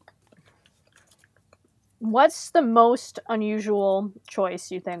 What's the most unusual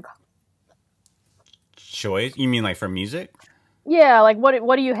choice you think? Choice? You mean like for music? Yeah, like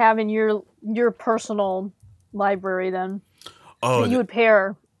what do you have in your personal library then? Oh, that you would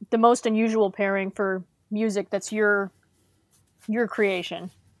pair the most unusual pairing for music that's your creation.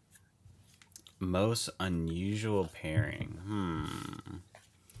 Most unusual pairing.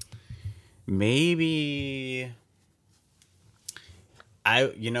 Maybe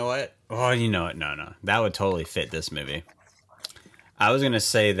you know what? Oh, you know what? No. That would totally fit this movie. I was going to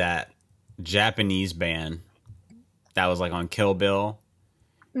say that Japanese band that was like on Kill Bill.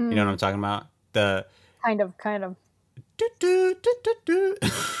 You know what I'm talking about? The kind of. do, do, do, do,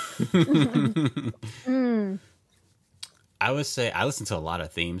 do. I would say I listen to a lot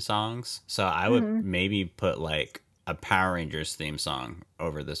of theme songs, so I would maybe put like a Power Rangers theme song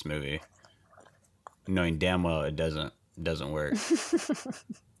over this movie, knowing damn well it doesn't work.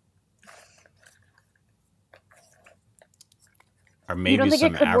 or You don't maybe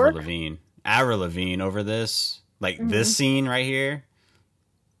think it some could Avril work? Lavigne. Avril Lavigne over this, like this scene right here,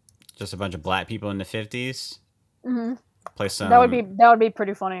 just a bunch of black people in the 50s. Mm-hmm. Play some That would be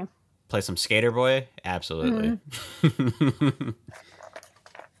pretty funny. play some Skater Boy. Absolutely.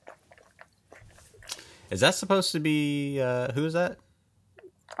 Is that supposed to be who is that?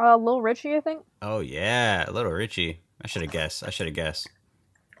 Lil Richie, I think. Oh yeah, Little Richie. I should have guessed.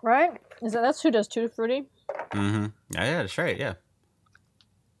 Right? That's who does Tutti Frutti? Mm-hmm. Yeah, that's right. Yeah.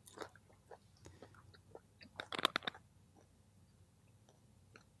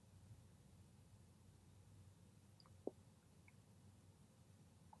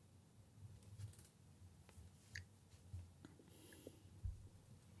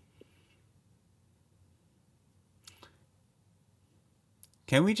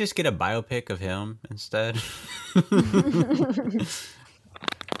 Can we just get a biopic of him instead?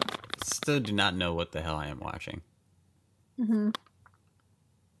 Still do not know what the hell I am watching. Mm-hmm.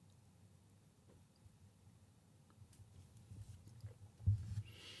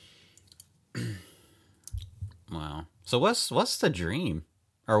 Wow. So what's the dream,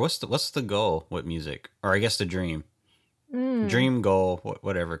 or what's the goal with music, or I guess the dream, dream goal,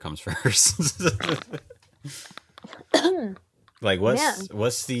 whatever comes first. Like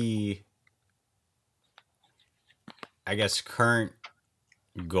what's the, I guess, current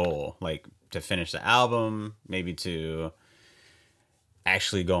goal, like to finish the album, maybe to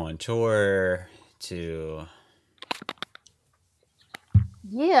actually go on tour, to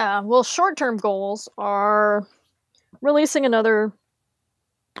Yeah, well, short-term goals are releasing another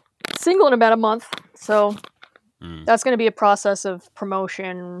single in about a month. So that's going to be a process of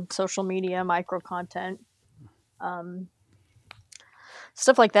promotion, social media, micro content,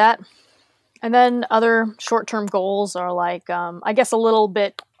 stuff like that. And then other short-term goals are like, I guess a little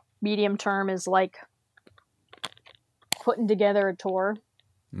bit medium term is like putting together a tour.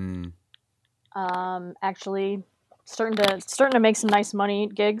 Actually starting to make some nice money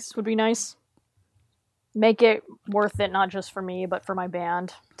gigs would be nice. Make it worth it, not just for me, but for my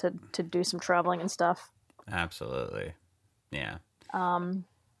band to do some traveling and stuff. Absolutely. Yeah.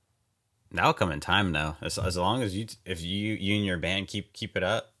 That'll come in time though. As long as if you and your band keep it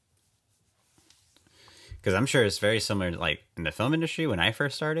up. Because I'm sure it's very similar to, like, in the film industry when I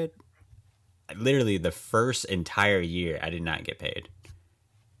first started. Literally the first entire year I did not get paid.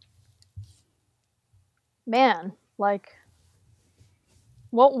 Man, like,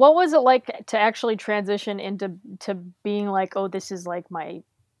 what was it like to actually transition into being like, oh, this is like my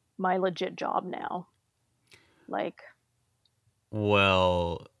legit job now? Like,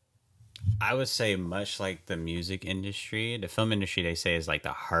 well, I would say much like the music industry, the film industry, they say, is like the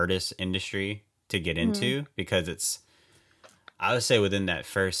hardest industry to get into, because it's, I would say within that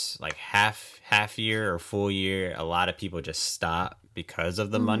first like half year or full year, a lot of people just stop because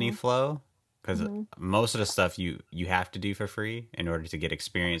of the money flow, because most of the stuff you have to do for free in order to get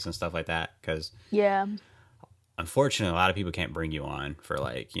experience and stuff like that, because yeah, unfortunately a lot of people can't bring you on for,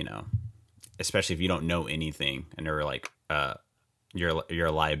 like, you know, especially if you don't know anything and they're like you're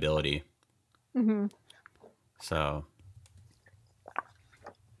a liability. So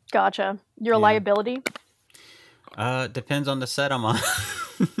gotcha. You're a liability. Depends on the set I'm on.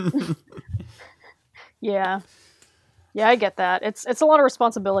 Yeah, I get that. It's a lot of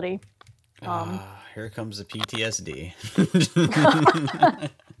responsibility. Here comes the PTSD.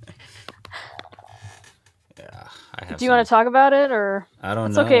 Yeah, I have. Do you want to talk about it, or I don't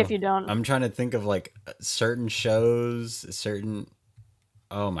it's know. okay if you don't. I'm trying to think of like certain shows,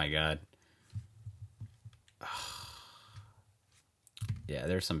 oh my god. Yeah,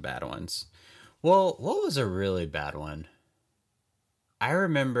 there's some bad ones. Well, what was a really bad one? I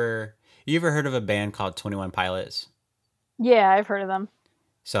remember. You ever heard of a band called 21 Pilots? Yeah, I've heard of them.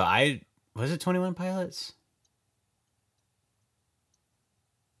 So was it 21 Pilots?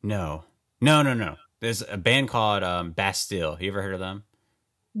 No. There's a band called Bastille. You ever heard of them?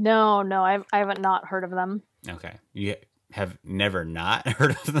 No, I haven't not heard of them. Okay. You have never not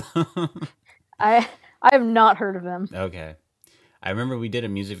heard of them? I have not heard of them. Okay. I remember we did a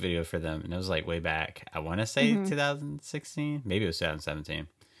music video for them, and it was like way back. I want to say 2016. Maybe it was 2017.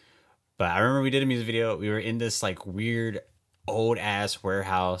 But I remember we did a music video. We were in this like weird old ass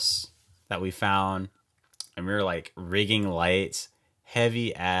warehouse that we found, and we were like rigging lights,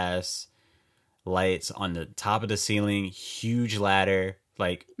 heavy ass lights on the top of the ceiling, huge ladder.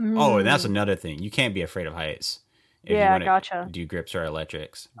 Like, oh, and that's another thing. You can't be afraid of heights. If Yeah, you gotcha. do grips or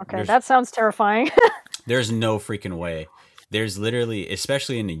electrics. Okay, that sounds terrifying. There's no freaking way. There's literally,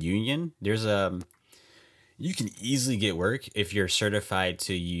 especially in the union, there's you can easily get work if you're certified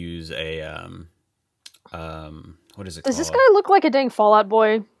to use a what is it Does called? this guy look like a dang Fallout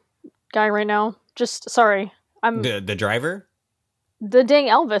Boy guy right now? Just sorry, I'm The driver? the dang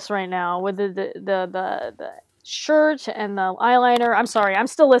Elvis right now with the shirt and the eyeliner. I'm sorry, I'm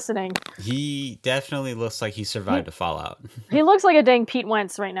still listening. He definitely looks like he survived a Fallout. He looks like a dang Pete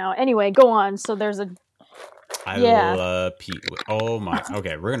Wentz right now. Anyway, go on. So there's a I Yeah. love Pete. Oh my.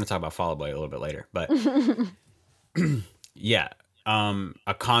 Okay, we're gonna talk about Fall Out Boy a little bit later, but yeah,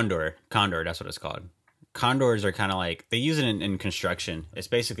 a condor. Condor. That's what it's called. Condors are kind of like they use it in construction. It's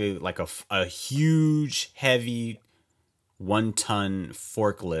basically like a huge, heavy, 1-ton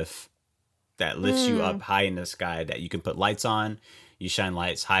forklift that lifts you up high in the sky that you can put lights on. You shine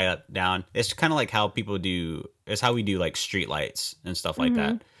lights high up, down. It's kind of like how people do. It's how we do like street lights and stuff like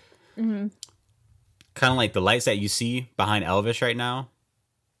that. Mm-hmm. Kind of like the lights that you see behind Elvis right now.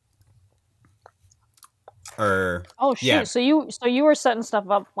 Or Oh shoot! yeah, So you were setting stuff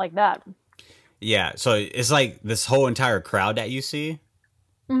up like that. yeah. So it's like this whole entire crowd that you see.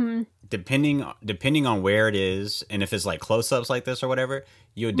 Mm-hmm. Depending on where it is, and if it's like close-ups like this or whatever,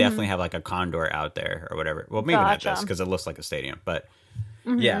 you would definitely have like a condor out there or whatever. Well, maybe not this because it looks like a stadium, but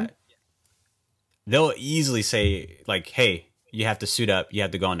yeah, they'll easily say like, "Hey, you have to suit up. You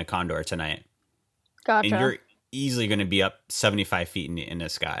have to go on the condor tonight." Gotcha. And you're easily going to be up 75 feet in the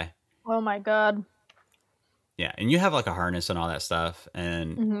sky. Oh my god. Yeah, and you have like a harness and all that stuff.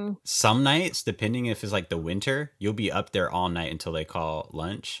 And some nights, depending if it's like the winter, you'll be up there all night until they call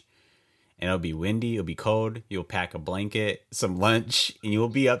lunch. And it'll be windy, it'll be cold. You'll pack a blanket, some lunch, and you'll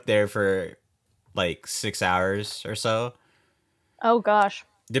be up there for like 6 hours or so. Oh gosh.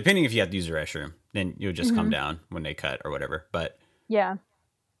 Depending if you have to use the restroom, then you'll just come down when they cut or whatever. But Yeah.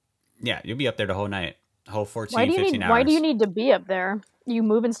 yeah, you'll be up there the whole night, the whole 14, Why do you 15 need? hours. Why do you need to be up there? You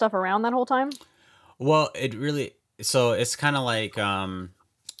moving stuff around that whole time? Well, it really so it's kind of like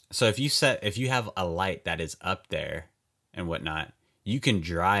so if you have a light that is up there and whatnot, you can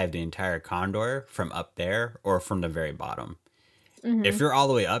drive the entire condor from up there or from the very bottom. If you're all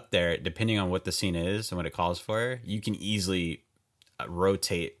the way up there, depending on what the scene is and what it calls for, you can easily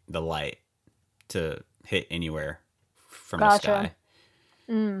rotate the light to hit anywhere from the sky.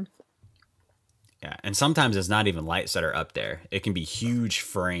 Yeah, and sometimes it's not even lights that are up there. It can be huge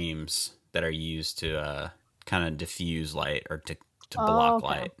frames that are used to kind of diffuse light or to block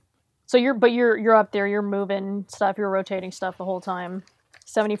light. So you're up there. You're moving stuff. You're rotating stuff the whole time.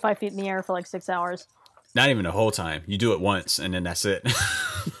 75 feet in the air for like 6 hours. Not even the whole time. You do it once and then that's it.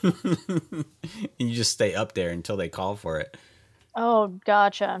 And you just stay up there until they call for it. Oh,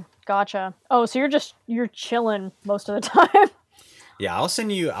 gotcha. Oh, so you're chilling most of the time. Yeah, I'll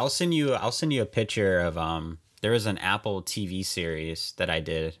send you a picture of there was an Apple TV series that I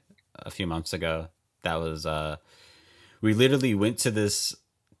did a few months ago. That was we literally went to this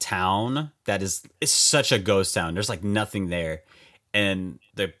town that it's such a ghost town. There's like nothing there. And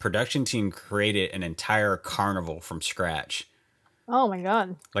the production team created an entire carnival from scratch. Oh my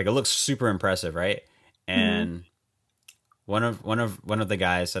god. Like it looks super impressive, right? And one of the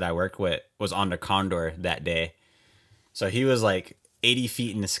guys that I worked with was on the Condor that day. So he was like 80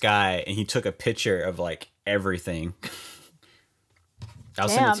 feet in the sky and he took a picture of like everything. I'll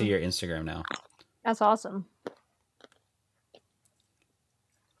send it to your Instagram now. That's awesome.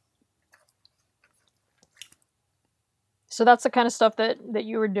 So that's the kind of stuff that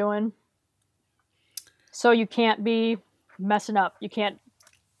you were doing. So you can't be messing up. You can't.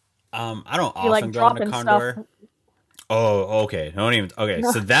 I don't Be, like, often go on the dropping Condor. stuff. Oh, okay. Don't even. Okay,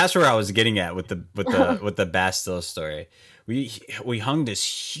 so that's where I was getting at with the Bastille story. We hung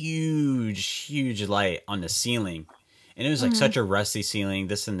this huge light on the ceiling, and it was like such a rusty ceiling,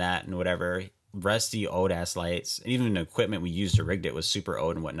 this and that and whatever, rusty old ass lights. Even the equipment we used to rig it was super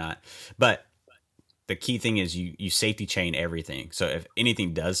old and whatnot. But the key thing is you safety chain everything, so if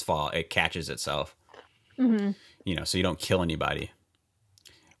anything does fall, it catches itself. You know, so you don't kill anybody,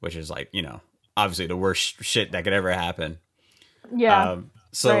 which is like, you know, obviously the worst shit that could ever happen. Yeah.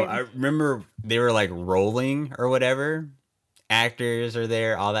 So right. I remember they were like rolling or whatever. Actors are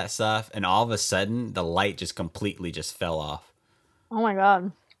there, all that stuff. And all of a sudden the light just completely just fell off. Oh my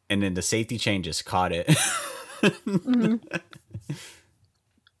god. And then the safety chain just caught it.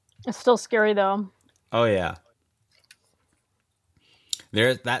 It's still scary though. Oh yeah.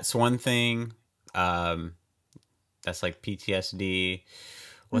 That's one thing. That's like PTSD.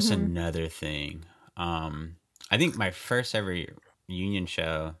 What's another thing? I think my first ever union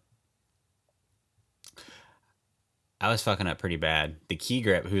show, I was fucking up pretty bad. The key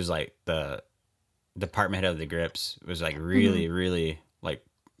grip, who's like the department head of the grips, was like really, really like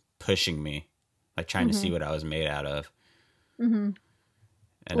pushing me, like trying to see what I was made out of.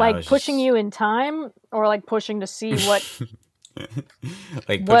 And I was pushing just, you in time, or like pushing to see what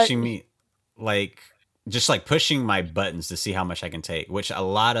like what pushing me, like just like pushing my buttons to see how much I can take, which a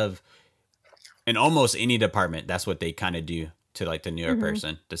lot of in almost any department, that's what they kind of do to like the newer Mhm.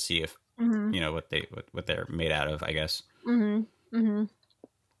 person to see if Mhm. what they're made out of, I guess. Mhm. Mhm.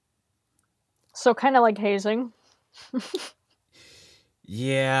 So kind of like hazing.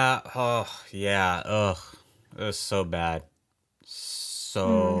 Yeah. Oh, yeah. Ugh. It was so bad. Mm.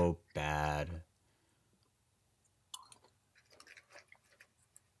 So bad.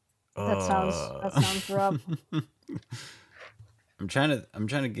 That sounds rough. I'm trying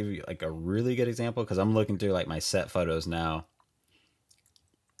to give you like a really good example because I'm looking through like my set photos now.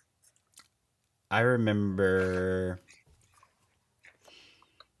 I remember.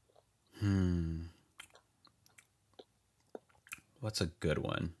 Hmm. What's a good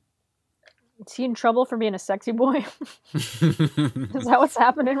one? Is he in trouble for being a sexy boy? Is that what's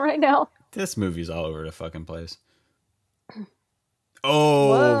happening right now? This movie's all over the fucking place.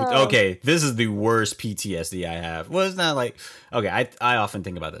 Oh, Whoa. okay. This is the worst PTSD I have. Well, it's not like okay. I often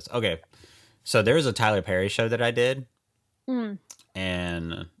think about this. Okay, so there was a Tyler Perry show that I did, Mm.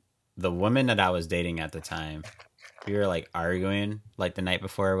 and the woman that I was dating at the time, we were like arguing like the night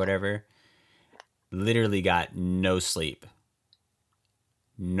before or whatever. Literally got no sleep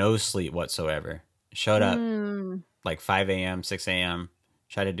whatsoever. Showed up Mm. like 5 a.m., 6 a.m.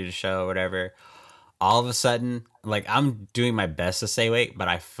 Tried to do the show or whatever. All of a sudden, like I'm doing my best to stay awake, but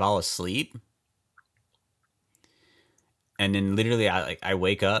I fall asleep. And then literally I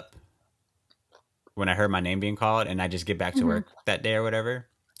wake up when I heard my name being called and I just get back to Mhm. work that day or whatever.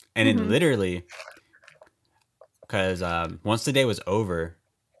 And then Mhm. literally, because once the day was over,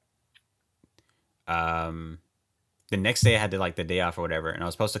 um, the next day I had to like the day off or whatever, and I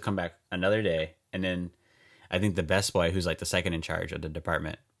was supposed to come back another day. And then I think the best boy, who's like the second in charge of the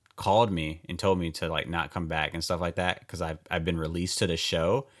department, called me and told me to like not come back and stuff like that because I've been released to the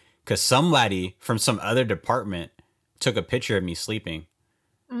show because somebody from some other department took a picture of me sleeping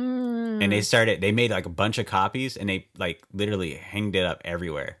and Mm. they made like a bunch of copies and they like literally hanged it up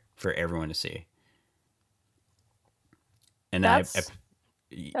everywhere for everyone to see. And That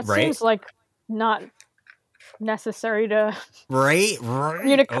right, seems like not necessary to you right,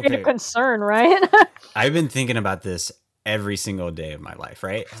 to create a okay. concern, right? I've been thinking about this every single day of my life,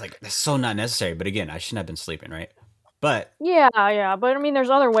 right? I was like, that's so not necessary. But again, I shouldn't have been sleeping, right? But Yeah, yeah, but I mean, there's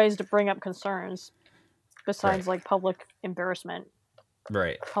other ways to bring up concerns right, besides like public embarrassment,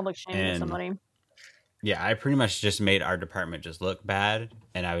 right. public shaming of And somebody. yeah, I pretty much just made our department just look bad,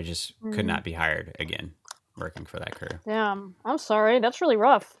 and I would just could Mm. not be hired again working for that crew. Damn, I'm sorry. That's really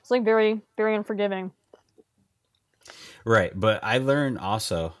rough. It's like very, very unforgiving. Right, but I learned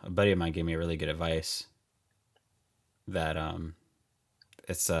also a buddy of mine gave me really good advice that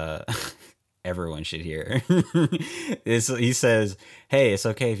it's everyone should hear. He says, "Hey, it's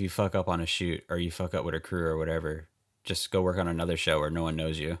okay if you fuck up on a shoot or you fuck up with a crew or whatever. Just go work on another show where no one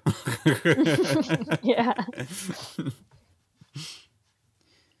knows you." Yeah.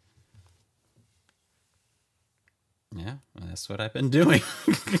 Yeah, well, that's what I've been doing.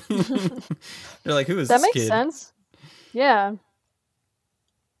 They're like, "Who is That this makes kid?" sense. Yeah.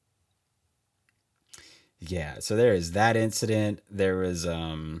 Yeah, so there is that incident. There was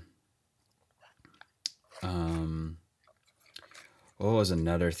what was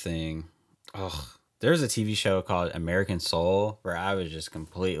another thing? Oh, there's a TV show called American Soul where I was just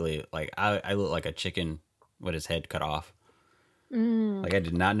completely like I looked like a chicken with his head cut off. Mm. Like I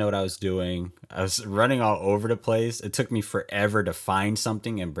did not know what I was doing. I was running all over the place. It took me forever to find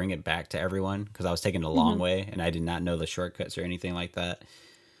something and bring it back to everyone because I was taking the long Hmm. way and I did not know the shortcuts or anything like that.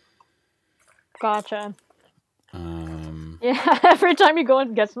 Gotcha. Um, Yeah. Every time you go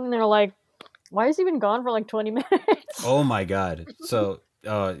and get something, they're like, "Why is he been gone for like 20 minutes?" oh my god. So,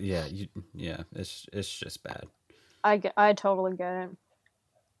 yeah, yeah, it's just bad. I totally get it.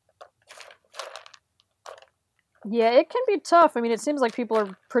 Yeah, it can be tough. I mean, it seems like people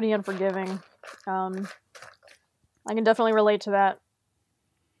are pretty unforgiving. Um, I can definitely relate to that.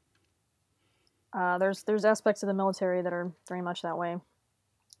 There's aspects of the military that are very much that way.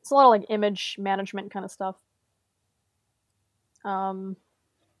 It's a lot of like image management kind of stuff. Um,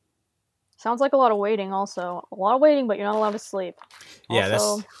 sounds like a lot of waiting. Also, a lot of waiting, but you're not allowed to sleep. Yeah,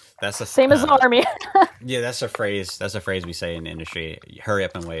 Also, that's a same as the army. yeah, that's a phrase. That's a phrase we say in the industry. Hurry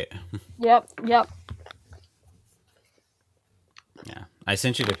up and wait. Yep. Yep. Yeah, I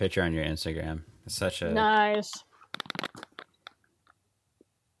sent you the picture on your Instagram. It's such a Nice.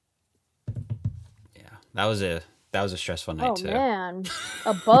 yeah. That was a stressful night Oh too. man,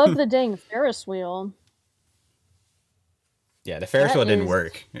 above the dang Ferris wheel. Yeah, the Ferris That wheel didn't is-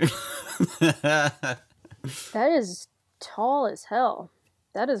 work. That is tall as hell.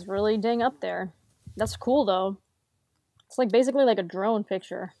 That is really dang up there. That's cool though. It's like basically like a drone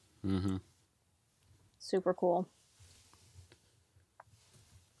picture. Mm-hmm. Super cool.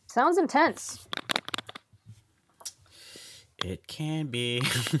 Sounds intense. It can be.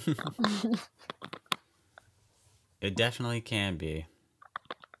 It definitely can be.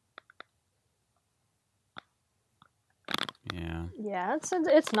 Yeah. Yeah,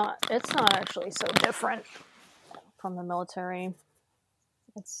 it's not actually so different from the military.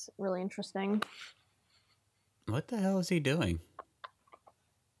 It's really interesting. What the hell is he doing?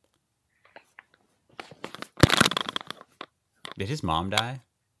 Did his mom die?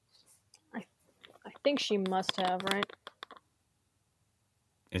 I think she must have, right?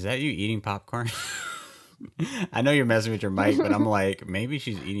 Is that you eating popcorn? I know you're messing with your mic, but I'm like, maybe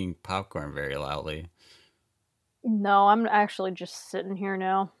she's eating popcorn very loudly. No, I'm actually just sitting here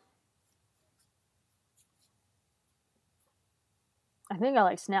now. I think I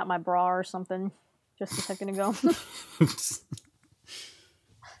like snapped my bra or something just a second ago.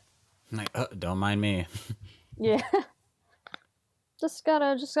 I'm like, oh, don't mind me. Yeah. Just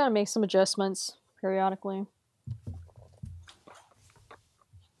gotta make some adjustments periodically.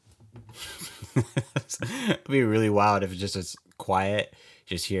 It'd be really wild if it's just as quiet,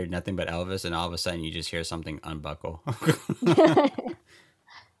 just hear nothing but Elvis, and all of a sudden you just hear something unbuckle.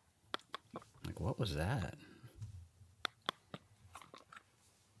 Like, what was that?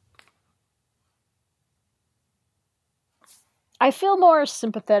 I feel more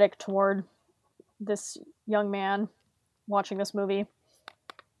sympathetic toward this young man watching this movie.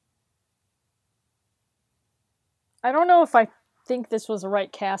 I don't know if I think this was the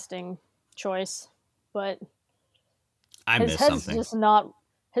right casting choice, but I his missed head's something. just not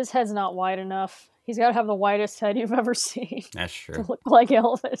his head's not wide enough. He's got to have the widest head you've ever seen That's to true. look like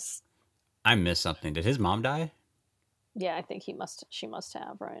Elvis. I missed something. Did his mom die? Yeah, I think she must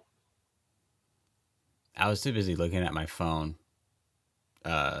have, right? I was too busy looking at my phone,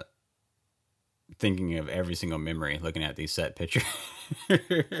 thinking of every single memory, looking at these set pictures.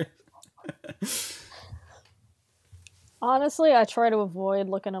 Honestly, I try to avoid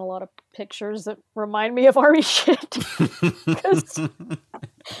looking at a lot of pictures that remind me of Army shit. 'Cause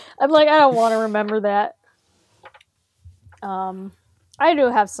I'm like, I don't want to remember that. I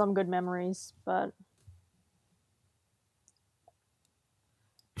do have some good memories, but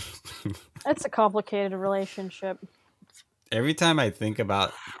it's a complicated relationship. Every time I think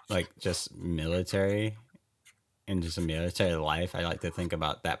about like just military and just a military life, I like to think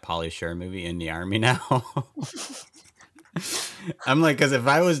about that Pauly Shore movie, In the Army Now. I'm like, because if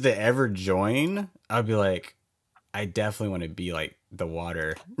I was to ever join, I'd be like, I definitely want to be like the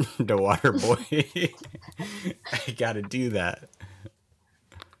water boy. I got to do that.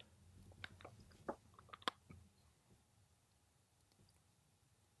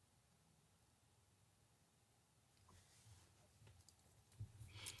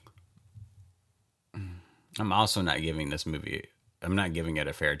 I'm also not giving this movie, I'm not giving it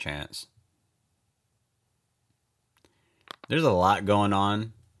a fair chance. There's a lot going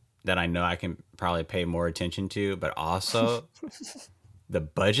on that I know I can probably pay more attention to, but also the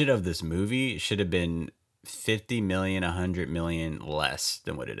budget of this movie should have been 50 million, 100 million less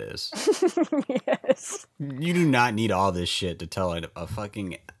than what it is. Yes. You do not need all this shit to tell a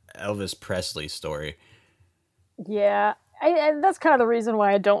fucking Elvis Presley story. Yeah. That's kind of the reason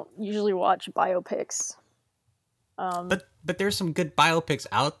why I don't usually watch biopics. But there's some good biopics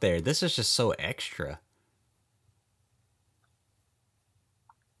out there. This is just so extra.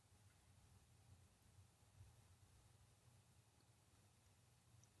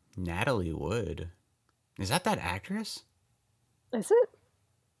 Natalie Wood. Is that actress? Is it?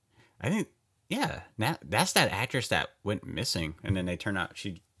 I think, yeah. That's that actress that went missing, and then they turned out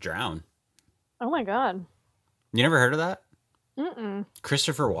she drowned. Oh my god. You never heard of that? Mm-mm.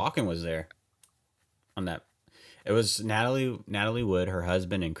 Christopher Walken was there on that. It was Natalie Wood, her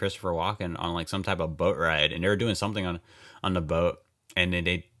husband, and Christopher Walken on like some type of boat ride, and they were doing something on the boat, and then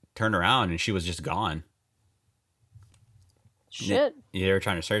they turned around and she was just gone. Shit. They were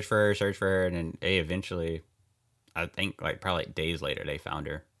trying to search for her, and then they eventually, I think, like probably like days later, they found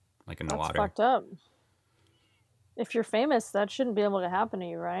her, like in the That's water. fucked up. If you're famous, that shouldn't be able to happen to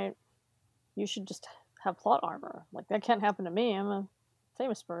you, right? You should just have plot armor. Like, that can't happen to me. I'm a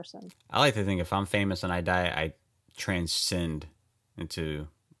famous person. I like to think if I'm famous and I die, I transcend into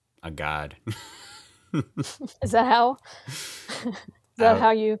a god. Is that how? Is that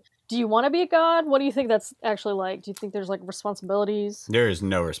how you... Do you want to be a god? What do you think that's actually like? Do you think there's like responsibilities? There is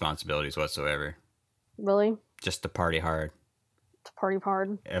no responsibilities whatsoever. Really? Just to party hard. party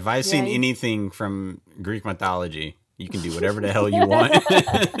hard. If I've seen Yeah. anything from Greek mythology, you can do whatever the hell you want.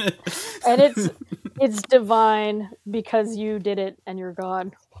 And it's divine because you did it and you're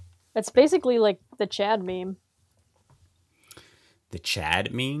God. It's basically like the Chad meme. The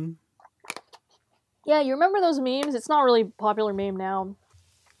Chad meme? Yeah, you remember those memes? It's not really a popular meme now,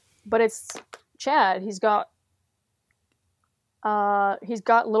 but it's Chad. He's got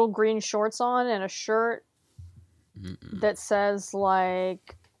little green shorts on and a shirt that says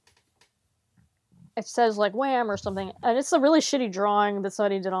like Wham or something, and it's a really shitty drawing that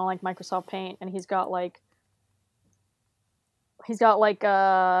somebody did on like Microsoft Paint, and he's got like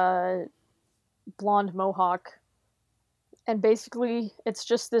a blonde mohawk. And basically, it's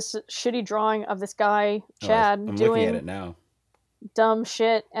just this shitty drawing of this guy, Chad, I'm doing looking at it now. dumb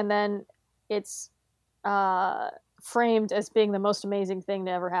shit, and then it's framed as being the most amazing thing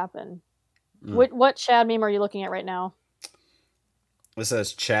to ever happen. What Chad meme are you looking at right now? It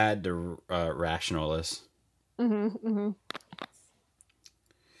says Chad the Rationalist.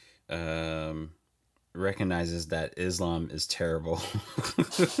 Recognizes that Islam is terrible.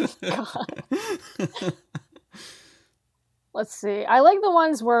 Let's see. I like the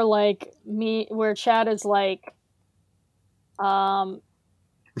ones where where Chad is like,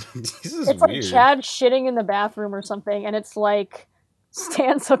 This is it's weird. like Chad shitting in the bathroom or something, and it's like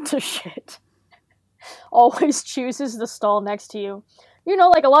stands up to shit. Always chooses the stall next to you. You know,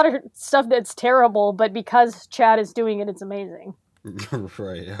 like a lot of stuff that's terrible, but because Chad is doing it, it's amazing.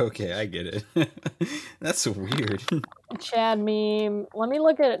 Right. Okay, I get it. That's weird. Chad meme. Let me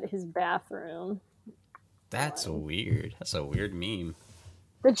look at his bathroom. That's weird. That's a weird meme.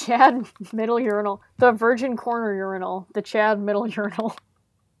 The Chad middle urinal. The virgin corner urinal. The Chad middle urinal.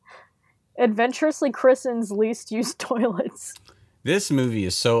 Adventurously christens least used toilets. This movie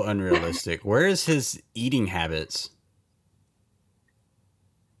is so unrealistic. Where is his eating habits?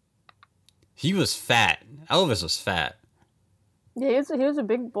 He was fat. Elvis was fat. Yeah, he was a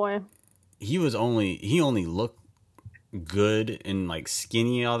big boy. He only looked good and like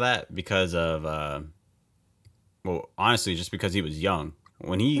skinny and all that because of well, honestly, just because he was young.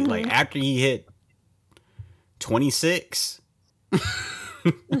 When he like after he hit 26,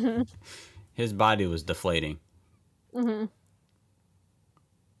 his body was deflating.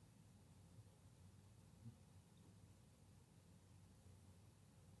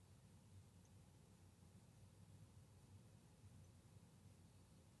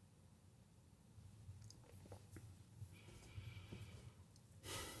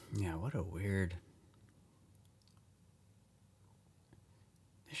 Yeah, what a weird.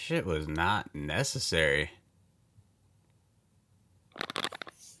 This shit was not necessary.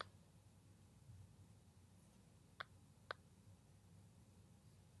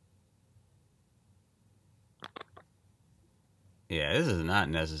 Yeah, this is not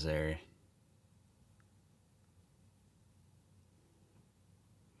necessary.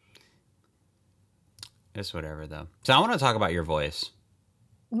 It's whatever, though. So I want to talk about your voice.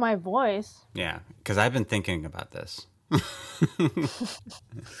 My voice? Yeah, because I've been thinking about this.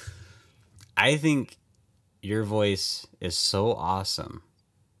 I think your voice is so awesome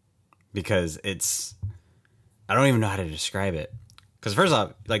because I don't even know how to describe it. Because first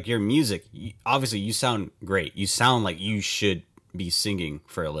off, like your music, obviously you sound great. You sound like you should be singing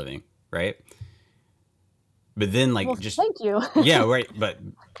for a living, right? But then like thank you. Yeah, right. But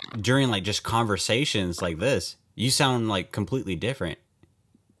during like just conversations like this, you sound like completely different.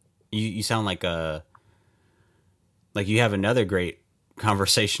 You sound like you have another great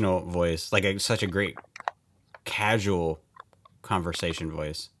conversational voice, like such a great casual conversation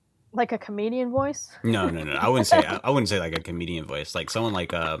voice. Like a comedian voice? No. I wouldn't say like a comedian voice. Like someone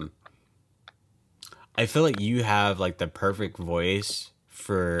like I feel like you have like the perfect voice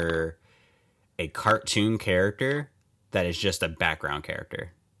for a cartoon character that is just a background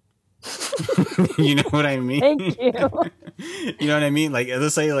character. You know what I mean? Thank you. You know what I mean? Like,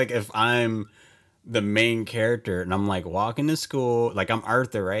 let's say, like, if I'm the main character and I'm like walking to school, like I'm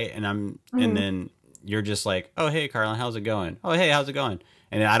Arthur, right? And and then you're just like, oh, hey, Carlin, how's it going? Oh, hey, how's it going?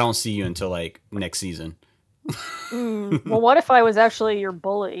 And then I don't see you until like next season. Well, what if I was actually your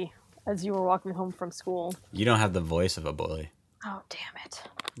bully as you were walking home from school? You don't have the voice of a bully. Oh, damn it.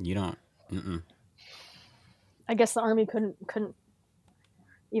 You don't. I guess the army couldn't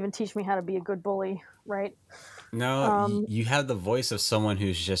even teach me how to be a good bully, right? No, you have the voice of someone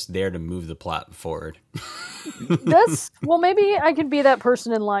who's just there to move the plot forward. Well, maybe I could be that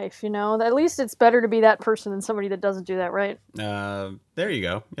person in life, you know? At least it's better to be that person than somebody that doesn't do that, right? There you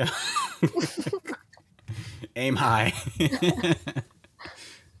go. Yeah. Aim high.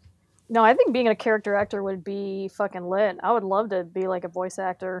 No, I think being a character actor would be fucking lit. I would love to be like a voice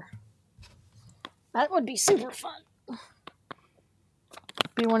actor. That would be super fun.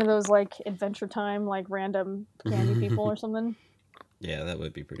 Be one of those like Adventure Time, like random candy people or something. Yeah, that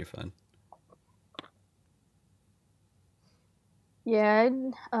would be pretty fun. Yeah,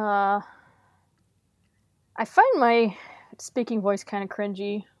 I find my speaking voice kind of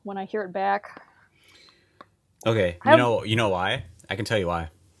cringy when I hear it back. Okay, you know why? I can tell you why.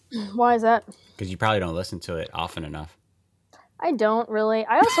 Why is that? Because you probably don't listen to it often enough. I don't really.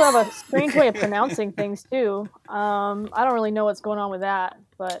 I also have a strange way of pronouncing things too. I don't really know what's going on with that,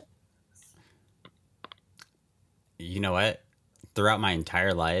 but You know what? Throughout my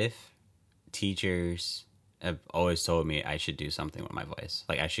entire life, teachers have always told me I should do something with my voice.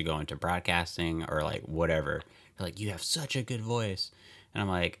 Like I should go into broadcasting or like whatever. They're like, you have such a good voice. And I'm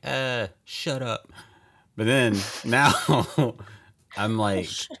like, shut up. But then now I'm like,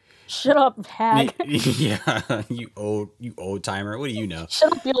 shut up, hag. yeah, you old timer. What do you know?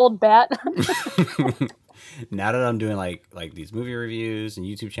 Shut up, you old bat. Now that I'm doing like these movie reviews and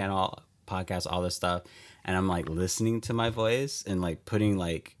YouTube channel, podcasts, all this stuff, and I'm like listening to my voice and like putting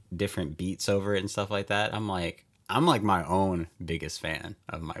like different beats over it and stuff like that, I'm like my own biggest fan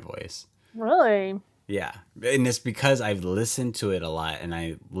of my voice. Really? Yeah. And it's because I've listened to it a lot and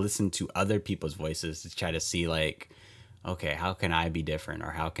I listen to other people's voices to try to see like, okay, how can I be different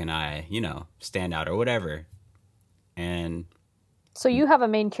or how can I, stand out or whatever. And so you have a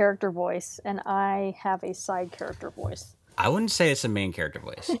main character voice and I have a side character voice. I wouldn't say it's a main character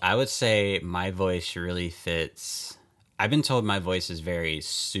voice. I would say my voice really fits. I've been told my voice is very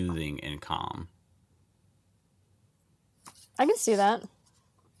soothing and calm. I can see that.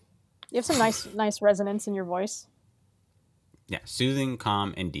 You have some nice resonance in your voice. Yeah, soothing,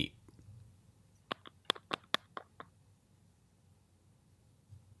 calm, and deep.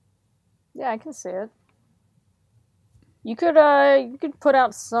 Yeah, I can see it. You could put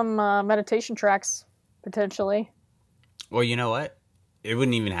out some meditation tracks potentially. Well, you know what? It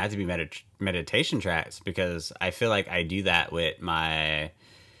wouldn't even have to be meditation tracks because I feel like I do that with my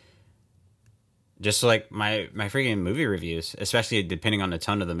freaking movie reviews, especially depending on the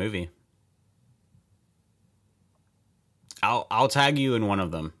tone of the movie. I'll tag you in one of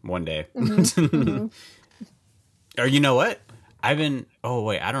them one day. Mm-hmm. Mm-hmm. Or you know what? Oh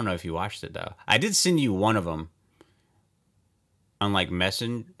wait, I don't know if you watched it though. I did send you one of them on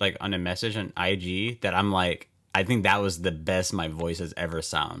on a message on IG that I'm like, I think that was the best my voice has ever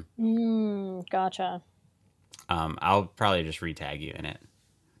sound. Gotcha. I'll probably just re-tag you in it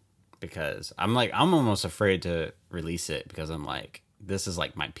because I'm almost afraid to release it because I'm like, this is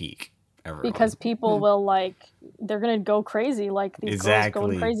like my peak. Everyone. Because people will they're gonna go crazy like these girls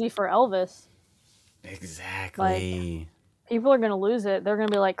going crazy for Elvis. Exactly. Like, people are gonna lose it. They're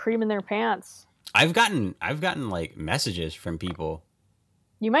gonna be like creaming their pants. I've gotten like messages from people.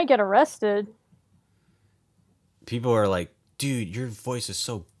 You might get arrested. People are like, dude, your voice is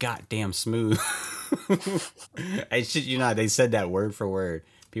so goddamn smooth. I shit you not, they said that word for word.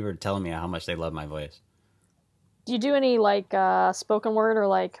 People are telling me how much they love my voice. Do you do any spoken word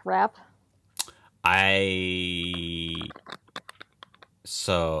or rap? Okay,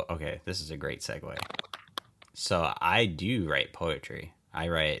 this is a great segue. So I do write poetry. I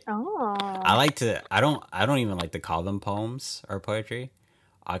write. Oh. I don't even like to call them poems or poetry.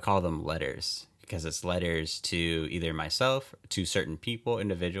 I call them letters because it's letters to either myself, to certain people,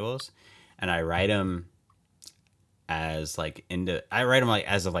 individuals, and I write them as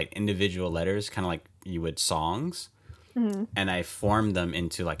as individual letters, kind of like you would songs. Mm-hmm. And I form them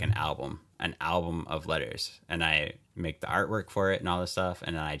into like an album of letters, and I make the artwork for it and all this stuff,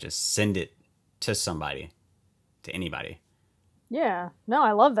 and then I just send it to anybody. Yeah, no,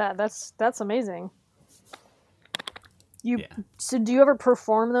 I love that. That's amazing. So do you ever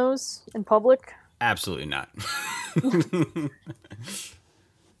perform those in public? Absolutely not.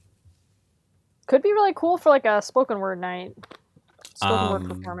 Could be really cool for like a spoken word night, spoken word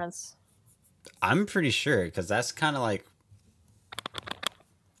performance. I'm pretty sure because that's kind of like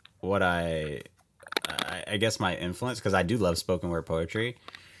what I guess my influence, because I do love spoken word poetry.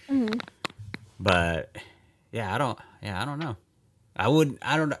 Mm-hmm. But I don't know. I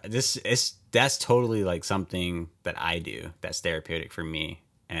don't know. That's totally like something that I do that's therapeutic for me,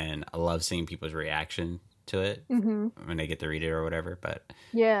 and I love seeing people's reaction to it when they get to read it or whatever. But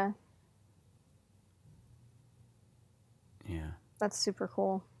yeah, that's super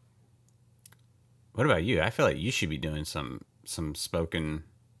cool. What about you? I feel like you should be doing some spoken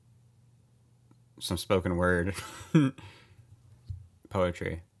word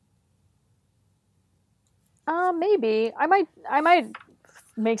poetry. Maybe I might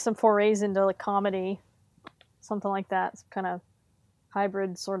make some forays into like comedy, something like that. Some kind of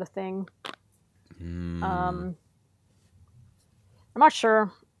hybrid sort of thing. I'm not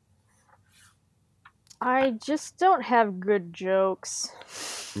sure. I just don't have good jokes.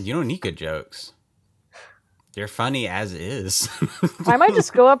 You don't need good jokes. You're funny as is. I might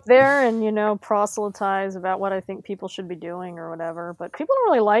just go up there and, proselytize about what I think people should be doing or whatever, but people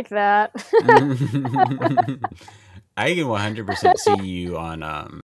don't really like that. I can 100% see you on